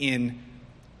in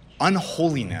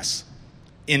unholiness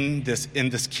in this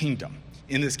kingdom.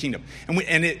 And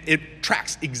it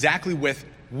tracks exactly with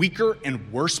weaker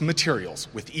and worse materials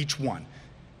with each one.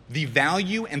 The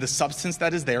value and the substance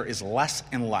that is there is less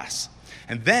and less.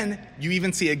 And then you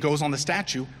even see it goes on the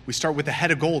statue. We start with the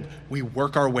head of gold. We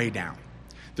work our way down.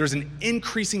 There's an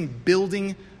increasing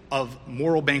building of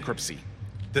moral bankruptcy.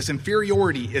 This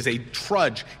inferiority is a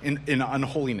trudge in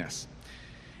unholiness.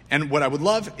 And what I would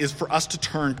love is for us to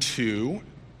turn to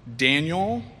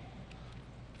Daniel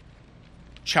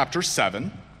chapter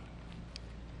 7,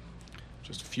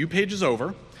 just a few pages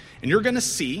over, and you're going to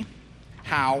see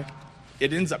how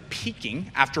it ends up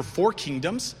peaking after 4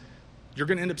 kingdoms. You're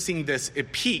going to end up seeing this.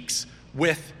 It peaks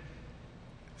with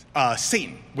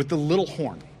Satan, with the little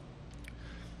horn.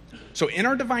 So in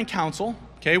our divine council,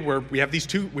 okay, where we have these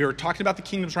two, we are talking about the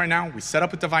kingdoms right now. We set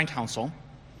up a divine council.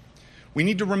 We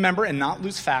need to remember and not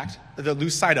lose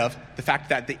sight of the fact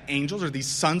that the angels, or these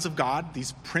sons of God,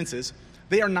 these princes,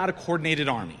 they are not a coordinated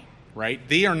army, right?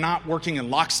 They are not working in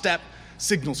lockstep,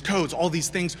 signals, codes, all these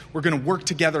things. We're going to work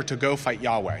together to go fight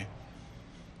Yahweh.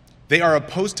 They are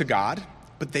opposed to God,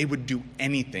 but they would do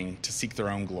anything to seek their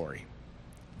own glory.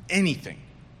 Anything.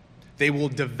 They will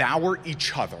devour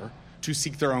each other to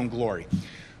seek their own glory.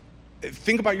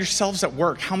 Think about yourselves at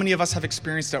work. How many of us have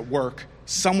experienced at work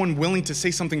someone willing to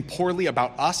say something poorly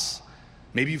about us?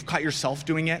 Maybe you've caught yourself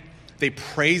doing it. They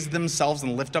praise themselves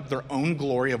and lift up their own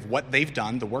glory of what they've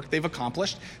done, the work they've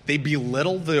accomplished. They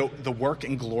belittle the work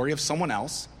and glory of someone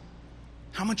else.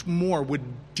 How much more would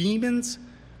demons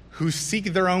who seek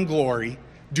their own glory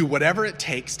do whatever it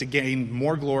takes to gain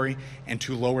more glory and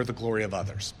to lower the glory of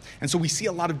others? And so we see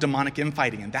a lot of demonic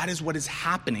infighting, and that is what is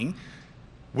happening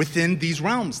within these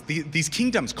realms, these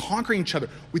kingdoms, conquering each other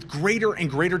with greater and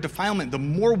greater defilement. The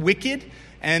more wicked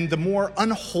and the more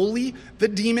unholy the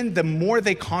demon, the more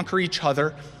they conquer each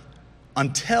other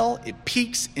until it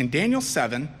peaks in Daniel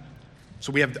 7.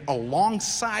 So we have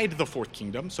alongside the 4th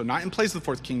kingdom, so not in place of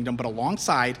the 4th kingdom, but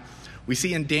alongside, we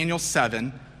see in Daniel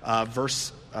 7,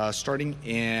 starting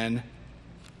in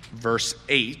verse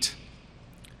 8.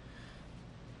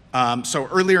 So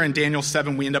earlier in Daniel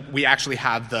 7, we actually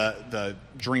have the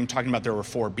dream talking about there were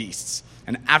 4 beasts.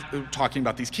 And after talking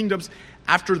about these kingdoms,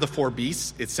 after the 4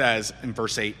 beasts, it says in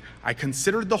verse 8, I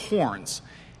considered the horns,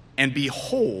 and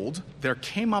behold, there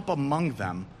came up among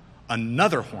them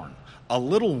another horn, a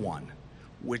little one,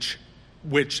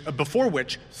 before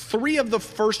which 3 of the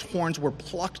first horns were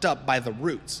plucked up by the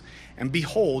roots. And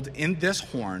behold, in this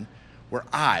horn were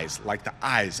eyes like the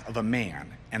eyes of a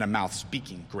man, and a mouth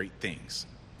speaking great things.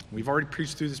 We've already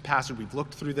preached through this passage. We've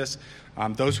looked through this.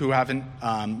 Those who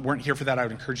weren't here for that, I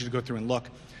would encourage you to go through and look.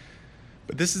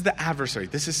 But this is the adversary.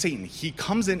 This is Satan. He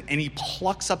comes in and he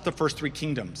plucks up the first 3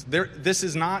 kingdoms. This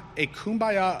is not a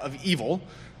kumbaya of evil.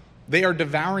 They are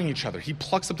devouring each other. He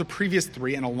plucks up the previous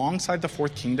 3, and alongside the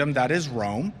 4th kingdom, that is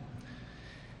Rome,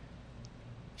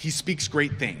 he speaks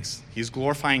great things. He's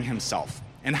glorifying himself.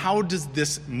 And how does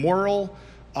this moral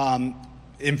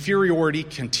inferiority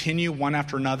continue one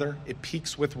after another? It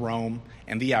peaks with Rome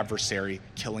and the adversary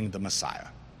killing the Messiah.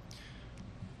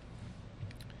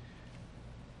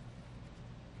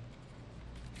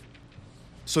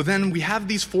 So then we have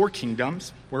these 4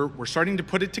 kingdoms. We're starting to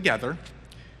put it together.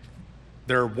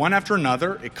 They're one after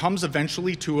another. It comes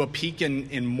eventually to a peak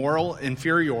in moral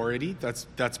inferiority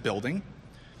that's building.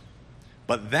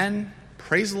 But then,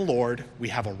 praise the Lord, we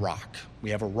have a rock. We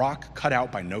have a rock cut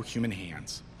out by no human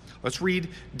hands. Let's read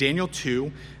Daniel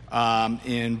 2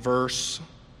 in verse...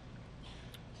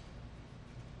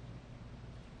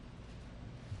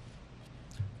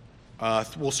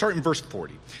 we'll start in verse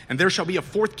 40. And there shall be a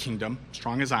 4th kingdom,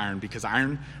 strong as iron, because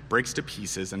iron breaks to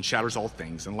pieces and shatters all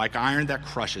things. And like iron that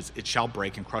crushes, it shall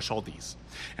break and crush all these.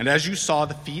 And as you saw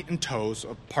the feet and toes,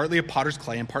 partly of potter's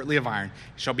clay and partly of iron,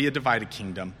 it shall be a divided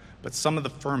kingdom, but some of the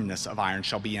firmness of iron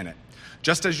shall be in it,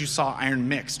 just as you saw iron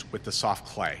mixed with the soft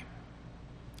clay.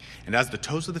 And as the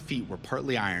toes of the feet were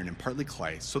partly iron and partly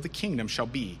clay, so the kingdom shall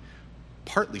be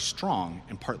partly strong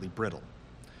and partly brittle.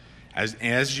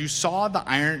 As you saw the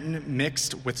iron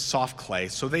mixed with soft clay,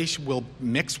 so they will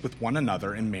mix with one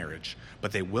another in marriage,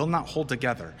 but they will not hold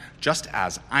together, just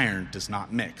as iron does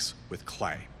not mix with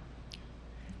clay.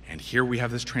 And here we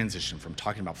have this transition from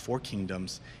talking about 4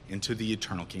 kingdoms into the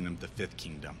eternal kingdom, the 5th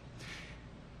kingdom.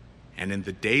 And in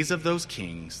the days of those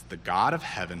kings, the God of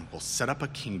heaven will set up a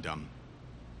kingdom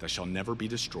that shall never be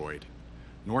destroyed,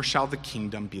 nor shall the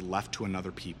kingdom be left to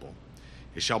another people.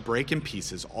 It shall break in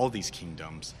pieces all these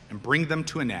kingdoms and bring them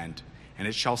to an end, and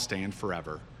it shall stand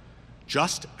forever.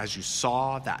 Just as you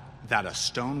saw that a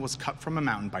stone was cut from a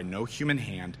mountain by no human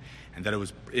hand, and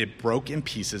that it broke in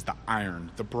pieces the iron,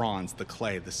 the bronze, the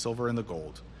clay, the silver, and the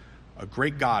gold. A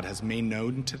great God has made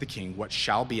known to the king what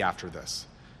shall be after this.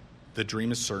 The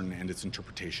dream is certain and its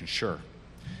interpretation sure.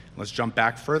 Let's jump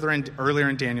back earlier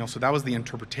in Daniel. So that was the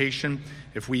interpretation.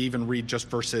 If we even read just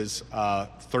verses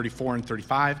 34 and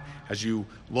 35, as you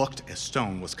looked, a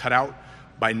stone was cut out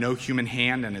by no human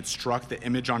hand, and it struck the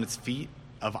image on its feet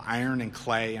of iron and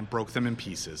clay and broke them in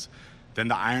pieces. Then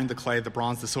the iron, the clay, the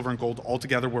bronze, the silver, and gold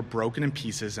altogether were broken in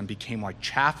pieces and became like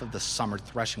chaff of the summer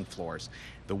threshing floors.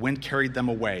 The wind carried them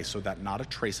away so that not a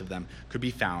trace of them could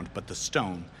be found, but the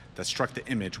stone that struck the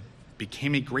image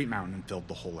became a great mountain and filled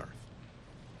the whole earth.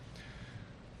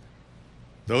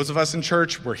 Those of us in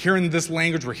church, we're hearing this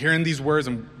language, we're hearing these words,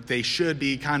 and they should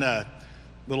be kind of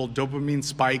little dopamine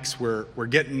spikes. We're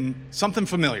getting something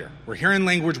familiar. We're hearing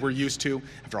language we're used to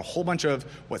after a whole bunch of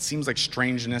what seems like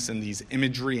strangeness in these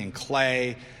imagery and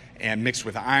clay and mixed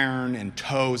with iron and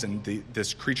toes and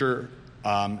this creature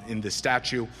in this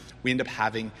statue. We end up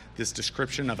having this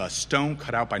description of a stone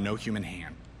cut out by no human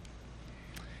hand.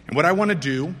 And what I want to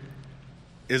do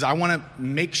is I want to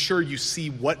make sure you see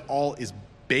what all is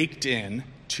baked in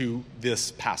to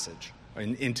this passage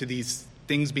and into these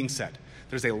things being said.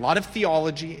 There's a lot of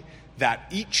theology that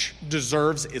each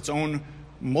deserves its own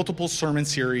multiple sermon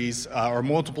series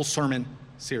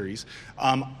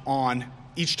on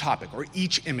each topic or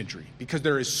each imagery, because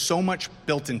there is so much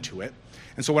built into it.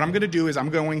 And so what I'm going to do is I'm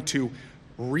going to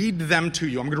read them to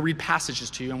you. I'm going to read passages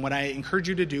to you, and what I encourage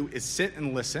you to do is sit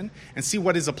and listen and see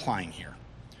what is applying here.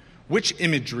 Which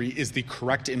imagery is the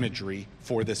correct imagery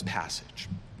for this passage?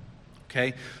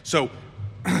 Okay, so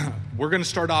we're going to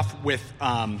start off with...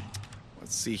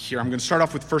 let's see here. I'm going to start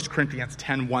off with 1 Corinthians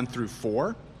 10, 1 through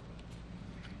 4.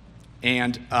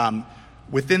 And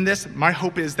within this, my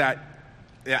hope is that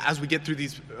as we get through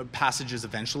these passages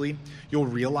eventually, you'll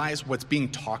realize what's being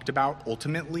talked about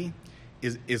ultimately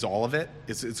is all of it.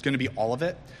 It's going to be all of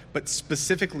it. But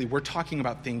specifically, we're talking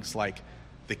about things like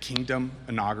the kingdom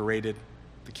inaugurated,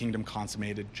 the kingdom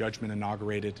consummated, judgment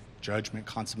inaugurated, judgment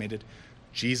consummated,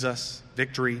 Jesus,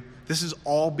 victory. This is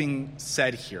all being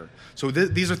said here. So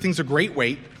these are things of great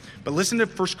weight. But listen to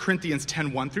 1 Corinthians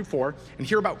 10, 1 through 4, and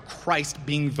hear about Christ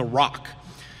being the rock.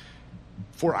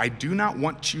 For I do not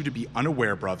want you to be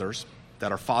unaware, brothers,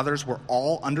 that our fathers were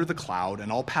all under the cloud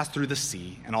and all passed through the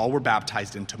sea, and all were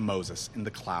baptized into Moses in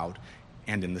the cloud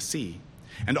and in the sea.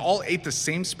 And all ate the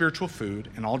same spiritual food,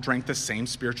 and all drank the same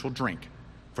spiritual drink.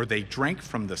 For they drank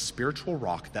from the spiritual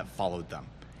rock that followed them,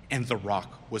 and the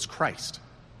rock was Christ.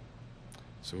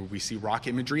 So we see rock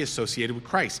imagery associated with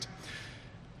Christ.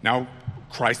 Now,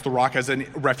 Christ the rock as a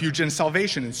refuge and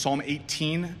salvation. In Psalm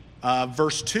 18,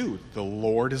 verse 2, the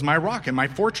Lord is my rock and my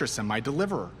fortress and my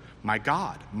deliverer, my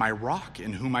God, my rock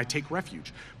in whom I take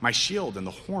refuge, my shield and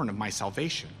the horn of my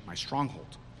salvation, my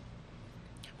stronghold.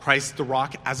 Christ the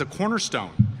rock as a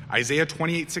cornerstone. Isaiah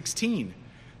 28:16.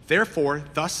 Therefore,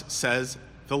 thus says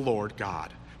the Lord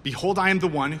God, behold, I am the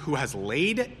one who has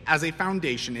laid as a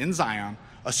foundation in Zion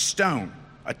a stone,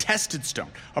 a tested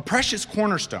stone, a precious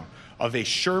cornerstone of a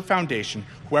sure foundation.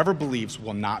 Whoever believes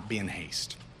will not be in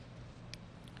haste.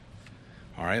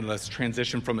 All right, let's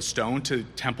transition from a stone to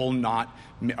temple not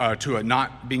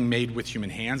being made with human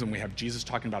hands. And we have Jesus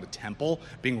talking about a temple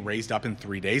being raised up in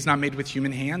 3 days, not made with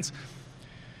human hands.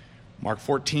 Mark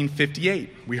 14:58,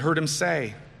 we heard him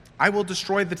say, I will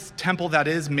destroy the temple that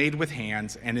is made with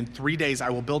hands, and in 3 days I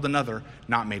will build another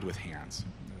not made with hands.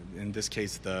 In this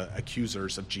case, the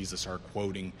accusers of Jesus are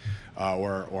quoting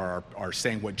or are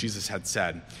saying what Jesus had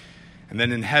said. And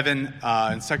then in heaven,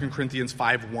 in 2 Corinthians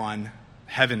 5:1,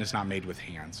 heaven is not made with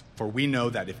hands. For we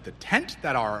know that if the tent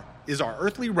that is our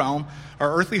earthly realm,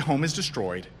 our earthly home is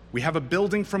destroyed, we have a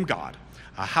building from God,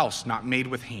 a house not made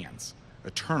with hands,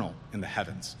 eternal in the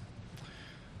heavens.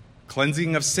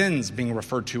 Cleansing of sins being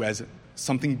referred to as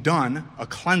something done, a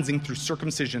cleansing through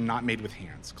circumcision not made with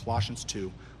hands. Colossians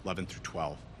 2:11 through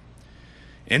 12.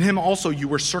 In him also you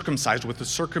were circumcised with the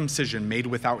circumcision made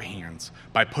without hands,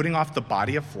 by putting off the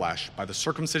body of flesh, by the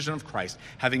circumcision of Christ,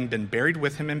 having been buried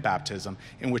with him in baptism,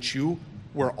 in which you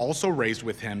were also raised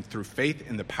with him through faith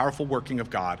in the powerful working of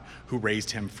God who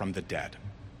raised him from the dead.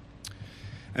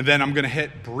 And then I'm going to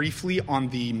hit briefly on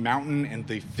the mountain and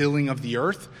the filling of the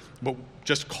earth, but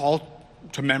just call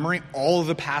to memory all of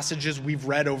the passages we've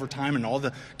read over time and all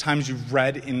the times you've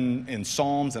read in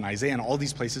Psalms and Isaiah and all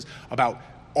these places about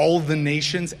all the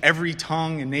nations, every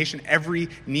tongue and nation, every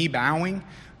knee bowing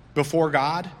before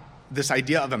God. This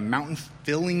idea of a mountain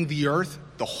filling the earth,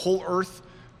 the whole earth,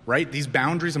 right? These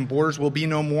boundaries and borders will be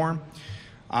no more.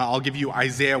 I'll give you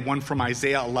one from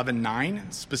Isaiah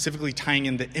 11:9, specifically tying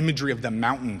in the imagery of the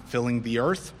mountain filling the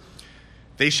earth.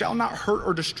 They shall not hurt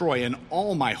or destroy in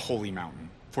all my holy mountain,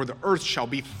 for the earth shall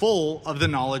be full of the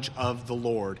knowledge of the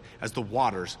Lord as the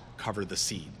waters cover the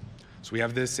sea. So we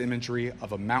have this imagery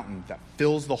of a mountain that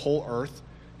fills the whole earth.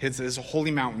 It's a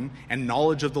holy mountain, and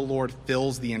knowledge of the Lord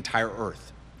fills the entire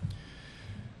earth.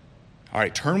 All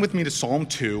right, turn with me to Psalm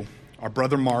 2. Our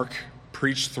brother Mark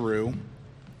preached through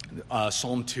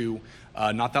Psalm 2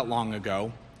 not that long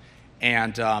ago.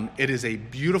 And it is a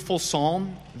beautiful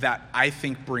psalm that I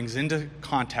think brings into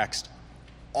context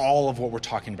all of what we're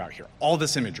talking about here. All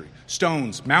this imagery,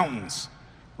 stones, mountains,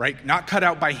 right? Not cut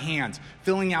out by hands,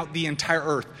 filling out the entire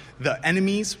earth. The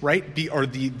enemies, right?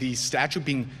 The statue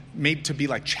being made to be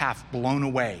like chaff, blown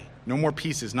away. No more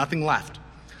pieces, nothing left.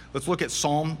 Let's look at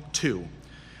Psalm 2.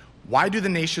 Why do the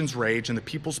nations rage and the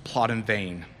peoples plot in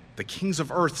vain? The kings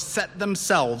of earth set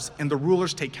themselves and the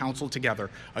rulers take counsel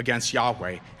together against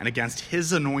Yahweh and against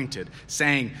his anointed,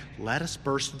 saying, let us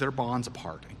burst their bonds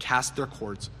apart and cast their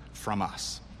cords from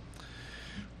us.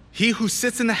 He who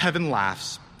sits in the heaven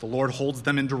laughs. The Lord holds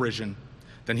them in derision.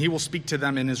 Then he will speak to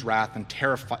them in his wrath and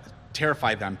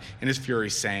terrify them in his fury,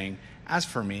 saying, as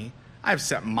for me, I have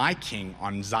set my king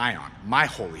on Zion, my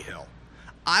holy hill.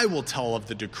 I will tell of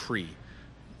the decree.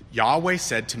 Yahweh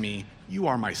said to me, you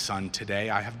are my son, today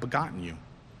I have begotten you.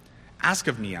 Ask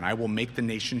of me, and I will make the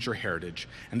nations your heritage,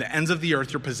 and the ends of the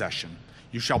earth your possession.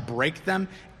 You shall break them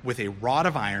with a rod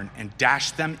of iron, and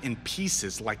dash them in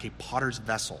pieces like a potter's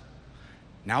vessel.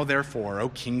 Now therefore, O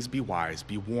kings, be wise,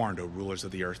 be warned, O rulers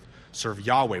of the earth. Serve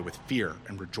Yahweh with fear,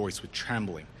 and rejoice with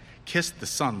trembling. Kiss the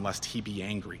Son, lest he be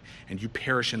angry, and you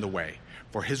perish in the way,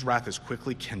 for his wrath is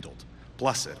quickly kindled.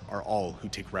 Blessed are all who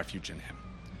take refuge in him.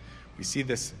 We see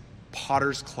this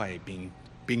potter's clay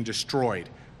being destroyed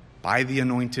by the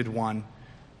anointed one,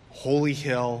 holy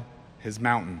hill, his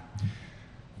mountain.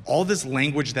 All this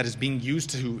language that is being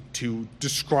used to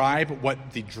describe what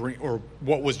the dream, or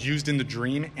what was used in the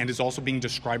dream, and is also being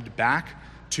described back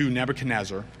to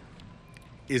Nebuchadnezzar,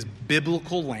 is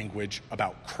biblical language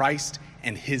about Christ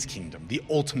and his kingdom, the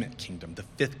ultimate kingdom, the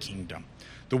fifth kingdom,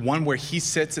 the one where he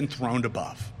sits enthroned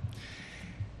above.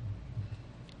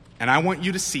 And I want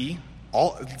you to see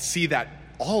that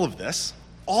all of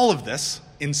this,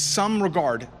 in some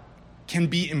regard, can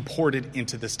be imported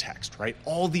into this text, right?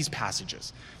 All these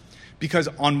passages. Because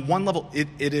on one level, it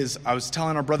is, I was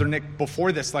telling our brother Nick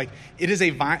before this, like, it is a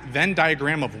Venn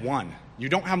diagram of one. You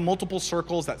don't have multiple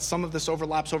circles that some of this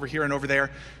overlaps over here and over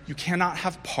there. You cannot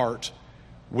have part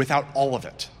without all of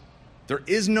it. There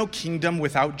is no kingdom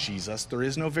without Jesus. There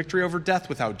is no victory over death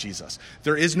without Jesus.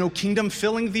 There is no kingdom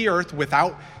filling the earth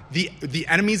without the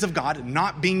enemies of God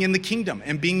not being in the kingdom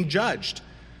and being judged.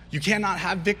 You cannot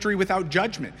have victory without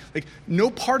judgment. Like, no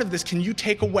part of this can you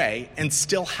take away and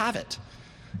still have it.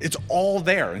 It's all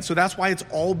there. And so that's why it's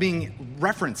all being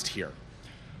referenced here.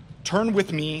 Turn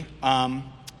with me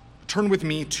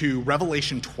to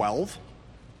Revelation 12.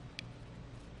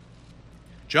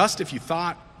 Just if you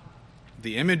thought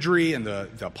the imagery and the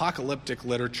apocalyptic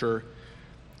literature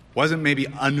wasn't maybe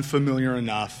unfamiliar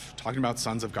enough, talking about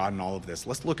sons of God and all of this,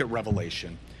 let's look at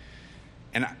Revelation.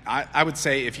 And I would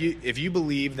say if you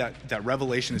believe that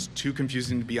Revelation is too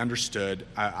confusing to be understood,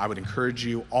 I would encourage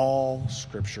you, all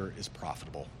Scripture is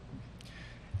profitable.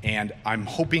 And I'm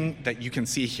hoping that you can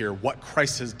see here what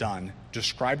Christ has done,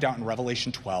 described out in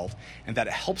Revelation 12, and that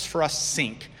it helps for us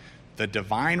sync the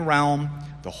divine realm,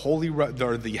 the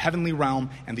heavenly realm,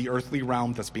 and the earthly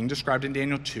realm that's being described in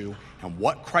Daniel 2, and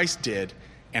what Christ did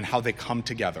and how they come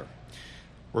together.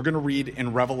 We're going to read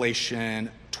in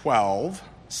Revelation 12,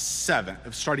 7,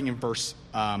 starting in verse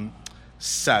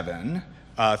 7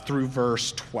 through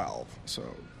verse 12. So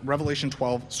Revelation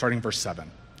 12, starting verse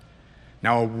 7.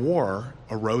 Now a war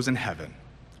arose in heaven.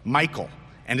 Michael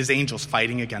and his angels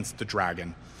fighting against the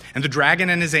dragon. And the dragon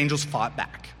and his angels fought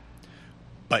back.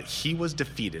 But he was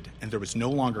defeated, and there was no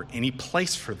longer any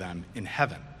place for them in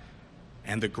heaven.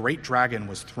 And the great dragon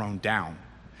was thrown down,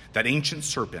 that ancient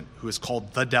serpent who is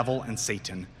called the devil and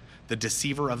Satan, the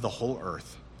deceiver of the whole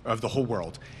earth, of the whole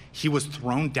world. He was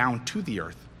thrown down to the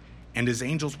earth, and his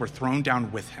angels were thrown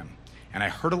down with him. And I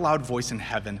heard a loud voice in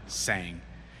heaven saying,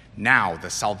 now the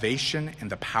salvation and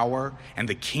the power and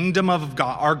the kingdom of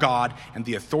God, our God, and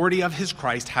the authority of his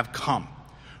Christ have come.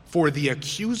 For the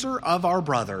accuser of our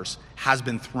brothers has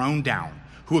been thrown down,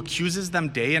 who accuses them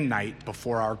day and night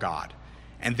before our God.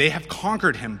 And they have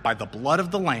conquered him by the blood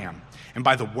of the Lamb and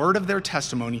by the word of their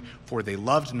testimony, for they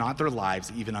loved not their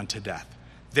lives even unto death.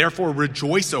 Therefore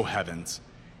rejoice, O heavens,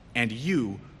 and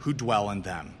you who dwell in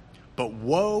them. But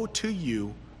woe to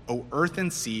you, O earth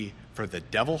and sea, for the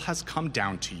devil has come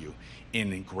down to you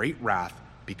in great wrath,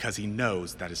 because he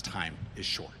knows that his time is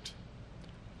short.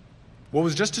 What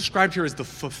was just described here is the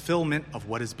fulfillment of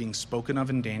what is being spoken of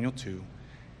in Daniel 2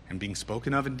 and being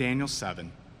spoken of in Daniel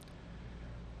 7.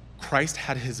 Christ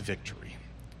had his victory.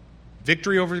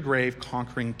 Victory over the grave,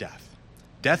 conquering death.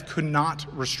 Death could not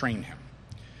restrain him.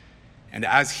 And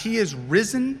as he is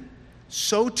risen,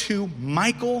 so too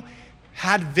Michael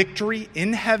had victory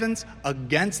in heavens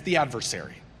against the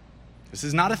adversary. This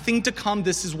is not a thing to come.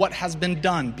 This is what has been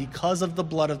done because of the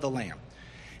blood of the Lamb.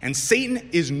 And Satan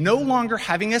is no longer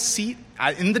having a seat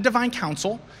in the divine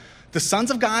council. The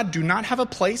sons of God do not have a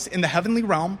place in the heavenly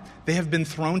realm. They have been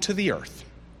thrown to the earth.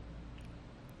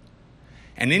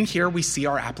 And in here we see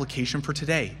our application for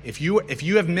today. If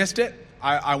you have missed it,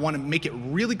 I want to make it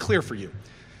really clear for you.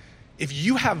 If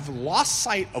you have lost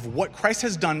sight of what Christ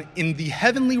has done in the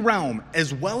heavenly realm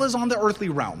as well as on the earthly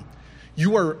realm,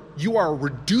 you are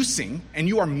reducing and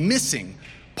you are missing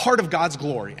part of God's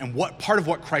glory and part of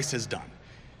what Christ has done.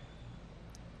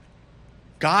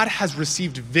 God has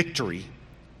received victory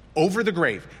over the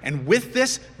grave. And with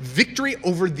this victory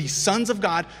over the sons of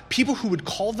God, people who would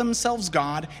call themselves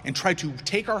God and try to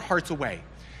take our hearts away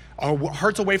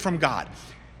from God.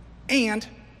 And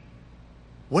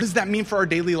what does that mean for our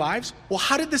daily lives? Well,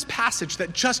 how did this passage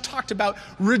that just talked about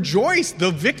rejoice,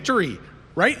 the victory,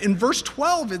 right? In verse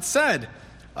 12, it said,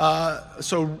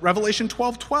 Revelation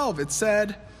 12:12, it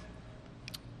said,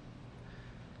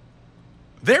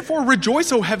 "Therefore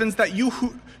rejoice, O heavens, that you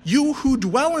who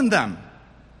dwell in them."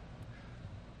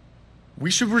 We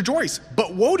should rejoice.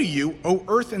 "But woe to you, O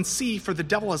earth and sea, for the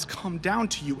devil has come down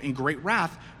to you in great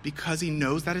wrath, because he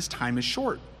knows that his time is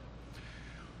short."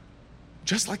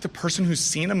 Just like the person who's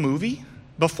seen a movie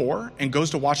before and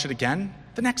goes to watch it again,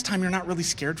 the next time you're not really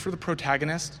scared for the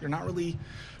protagonist. You're not really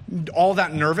all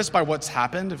that nervous by what's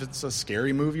happened. If it's a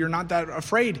scary movie, you're not that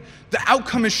afraid. The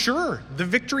outcome is sure. The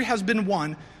victory has been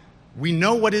won. We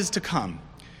know what is to come.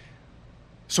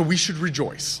 So we should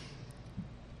rejoice.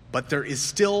 But there is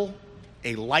still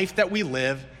a life that we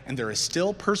live, and there is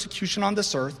still persecution on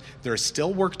this earth. There is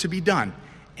still work to be done.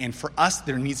 And for us,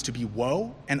 there needs to be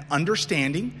woe and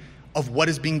understanding of what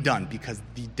is being done, because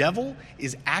the devil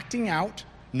is acting out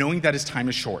knowing that his time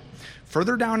is short.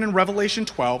 Further down in Revelation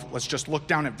 12, let's just look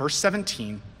down at verse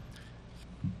 17.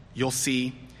 You'll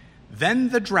see, "Then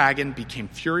the dragon became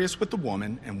furious with the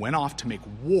woman and went off to make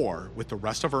war with the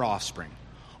rest of her offspring,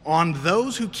 on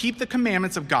those who keep the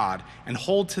commandments of God and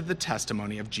hold to the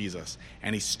testimony of Jesus.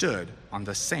 And he stood on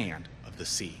the sand of the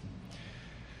sea."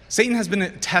 Satan has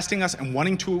been testing us and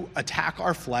wanting to attack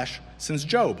our flesh since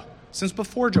Job, since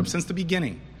before Job, since the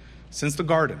beginning, since the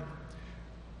garden.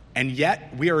 And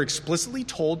yet we are explicitly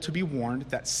told to be warned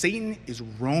that Satan is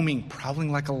roaming, prowling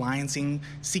like a lion,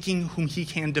 seeking whom he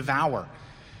can devour.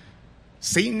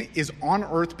 Satan is on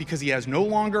earth because he no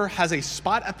longer has a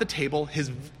spot at the table,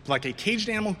 like a caged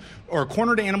animal or a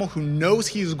cornered animal who knows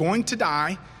he is going to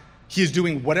die. He is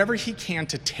doing whatever he can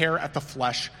to tear at the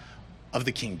flesh of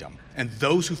the kingdom and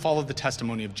those who follow the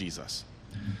testimony of Jesus.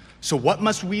 So what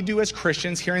must we do as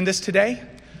Christians hearing this today?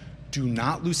 Do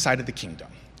not lose sight of the kingdom.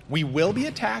 We will be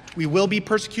attacked. We will be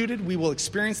persecuted. We will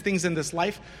experience things in this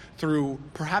life through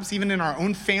perhaps even in our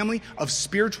own family of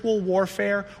spiritual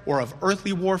warfare or of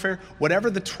earthly warfare, whatever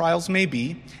the trials may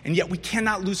be. And yet we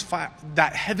cannot lose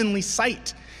that heavenly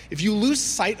sight. If you lose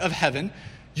sight of heaven,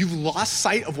 you've lost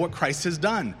sight of what Christ has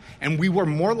done. And we were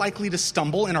more likely to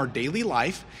stumble in our daily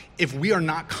life if we are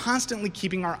not constantly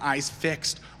keeping our eyes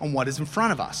fixed on what is in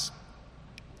front of us.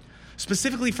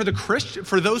 Specifically for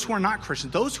those who are not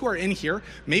Christians, those who are in here,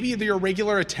 maybe you're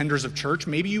regular attenders of church,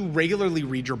 maybe you regularly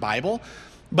read your Bible,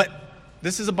 but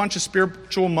this is a bunch of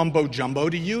spiritual mumbo jumbo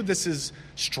to you. This is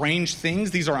strange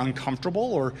things. These are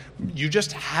uncomfortable, or you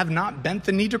just have not bent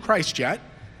the knee to Christ yet.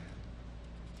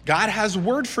 God has a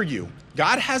word for you.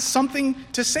 God has something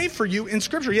to say for you in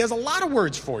Scripture. He has a lot of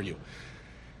words for you.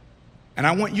 And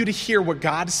I want you to hear what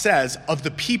God says of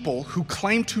the people who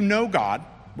claim to know God,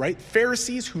 right?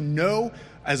 Pharisees who know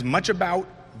as much about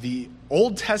the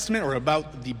Old Testament or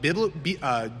about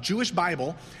the Jewish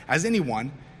Bible as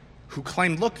anyone, who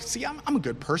claim, look, see, I'm a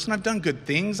good person. I've done good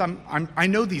things. I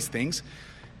know these things.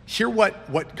 Hear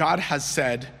what God has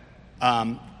said,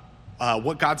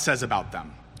 what God says about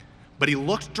them. But he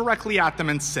looked directly at them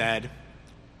and said,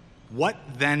 "What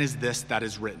then is this that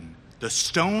is written? The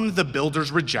stone the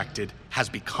builders rejected has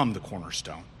become the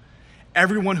cornerstone.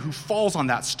 Everyone who falls on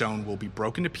that stone will be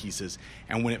broken to pieces,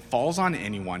 and when it falls on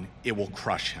anyone, it will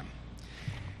crush him."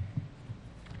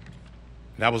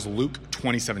 That was Luke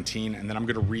 20:17, and then I'm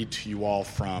going to read to you all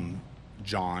from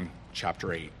John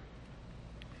chapter 8.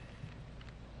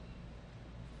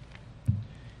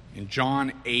 In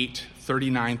John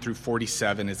 8:39 through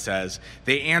 47, it says,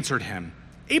 "They answered him,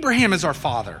 'Abraham is our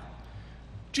father.'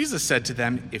 Jesus said to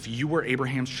them, 'If you were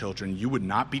Abraham's children, you would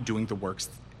not be doing the works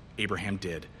Abraham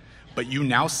did. But you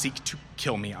now seek to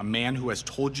kill me, a man who has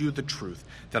told you the truth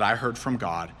that I heard from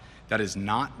God. That is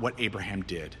not what Abraham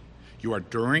did. You are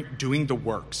doing the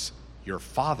works your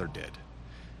father did.'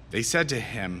 They said to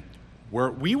him,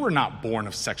 'We were not born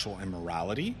of sexual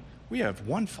immorality. We have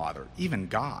one Father, even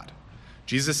God.'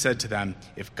 Jesus said to them,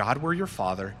 "If God were your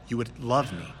Father, you would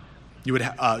love me. You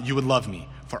would love me,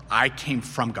 for I came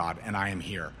from God, and I am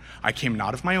here. I came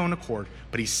not of my own accord,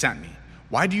 but he sent me.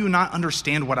 Why do you not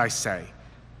understand what I say?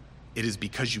 It is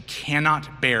because you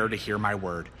cannot bear to hear my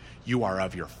word. You are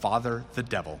of your father, the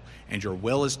devil, and your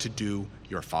will is to do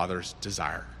your father's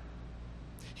desire.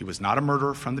 He was not a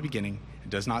murderer from the beginning and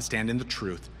does not stand in the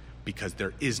truth, because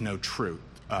there is no truth.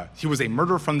 He was a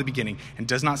murderer from the beginning and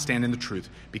does not stand in the truth,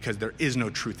 because there is no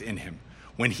truth in him.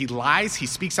 When he lies, he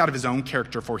speaks out of his own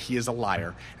character, for he is a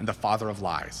liar and the father of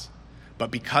lies. But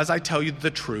because I tell you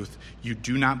the truth, you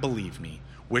do not believe me.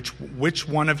 Which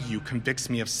one of you convicts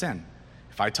me of sin?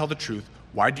 If I tell the truth,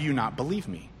 why do you not believe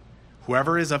me?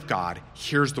 Whoever is of God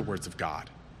hears the words of God.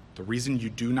 The reason you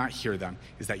do not hear them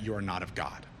is that you are not of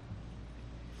God."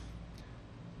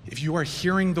 If you are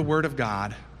hearing the word of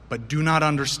God, but do not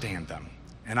understand them,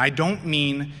 and I don't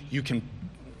mean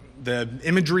the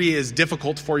imagery is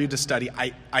difficult for you to study.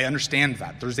 I understand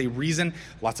that. There's a reason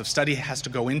lots of study has to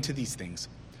go into these things.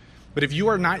 But if you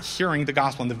are not hearing the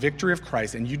gospel and the victory of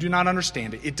Christ, and you do not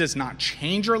understand it, it does not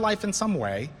change your life in some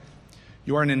way,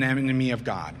 you are an enemy of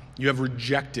God. You have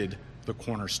rejected the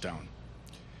cornerstone.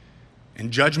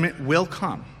 And judgment will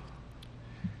come.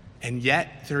 And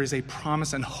yet there is a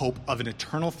promise and hope of an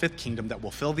eternal fifth kingdom that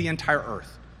will fill the entire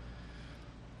earth.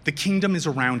 The kingdom is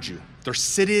around you. They're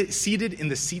seated in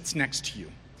the seats next to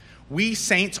you. We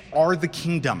saints are the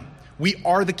kingdom. We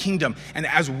are the kingdom. And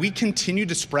as we continue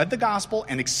to spread the gospel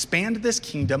and expand this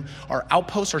kingdom, our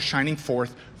outposts are shining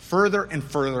forth further and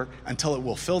further until it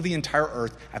will fill the entire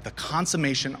earth at the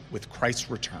consummation with Christ's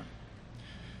return.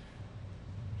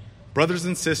 Brothers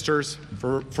and sisters,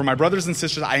 for my brothers and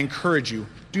sisters, I encourage you,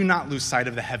 do not lose sight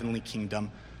of the heavenly kingdom.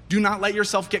 Do not let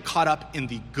yourself get caught up in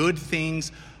the good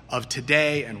things of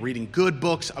today and reading good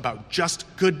books about just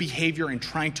good behavior and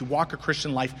trying to walk a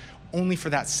Christian life only for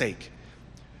that sake.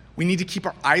 We need to keep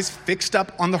our eyes fixed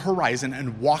up on the horizon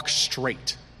and walk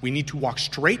straight. We need to walk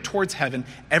straight towards heaven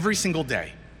every single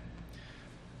day.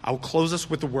 I will close us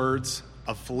with the words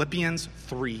of Philippians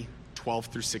 3:12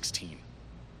 through 16.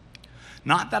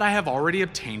 "Not that I have already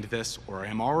obtained this or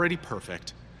am already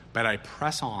perfect, but I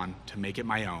press on to make it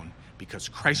my own, because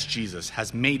Christ Jesus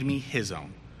has made me his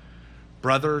own.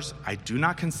 Brothers, I do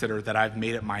not consider that I've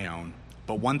made it my own,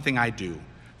 but one thing I do,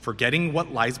 forgetting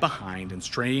what lies behind and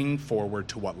straining forward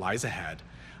to what lies ahead,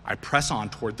 I press on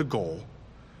toward the goal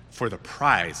for the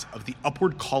prize of the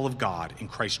upward call of God in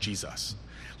Christ Jesus.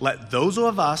 Let those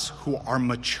of us who are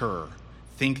mature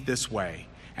think this way,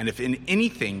 and if in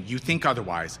anything you think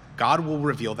otherwise, God will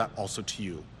reveal that also to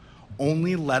you.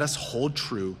 Only let us hold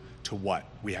true to what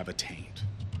we have attained."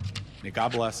 May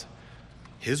God bless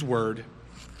his word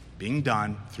being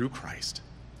done through Christ.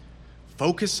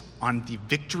 Focus on the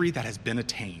victory that has been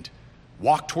attained.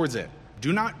 Walk towards it.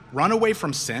 Do not run away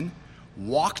from sin.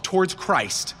 Walk towards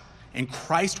Christ, and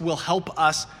Christ will help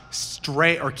us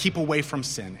stray or keep away from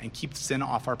sin and keep sin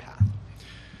off our path.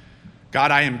 God,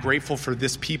 I am grateful for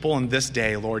this people and this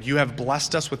day, Lord. You have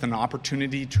blessed us with an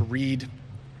opportunity to read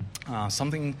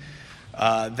something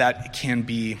that can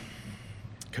be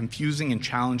confusing and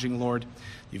challenging, Lord.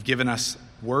 You've given us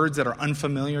words that are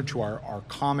unfamiliar to our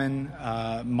common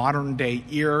modern day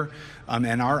ear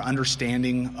and our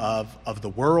understanding of the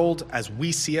world as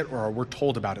we see it or we're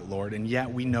told about it, Lord. And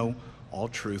yet we know all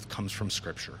truth comes from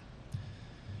Scripture.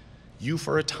 You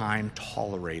for a time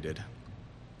tolerated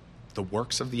the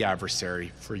works of the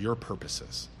adversary for your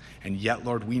purposes. And yet,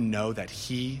 Lord, we know that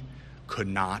he could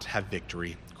not have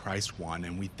victory. Christ won,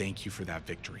 and we thank you for that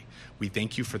victory. We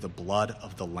thank you for the blood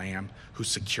of the Lamb who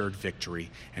secured victory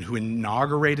and who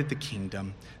inaugurated the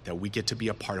kingdom that we get to be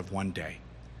a part of one day.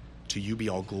 To you be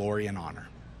all glory and honor.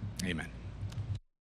 Amen.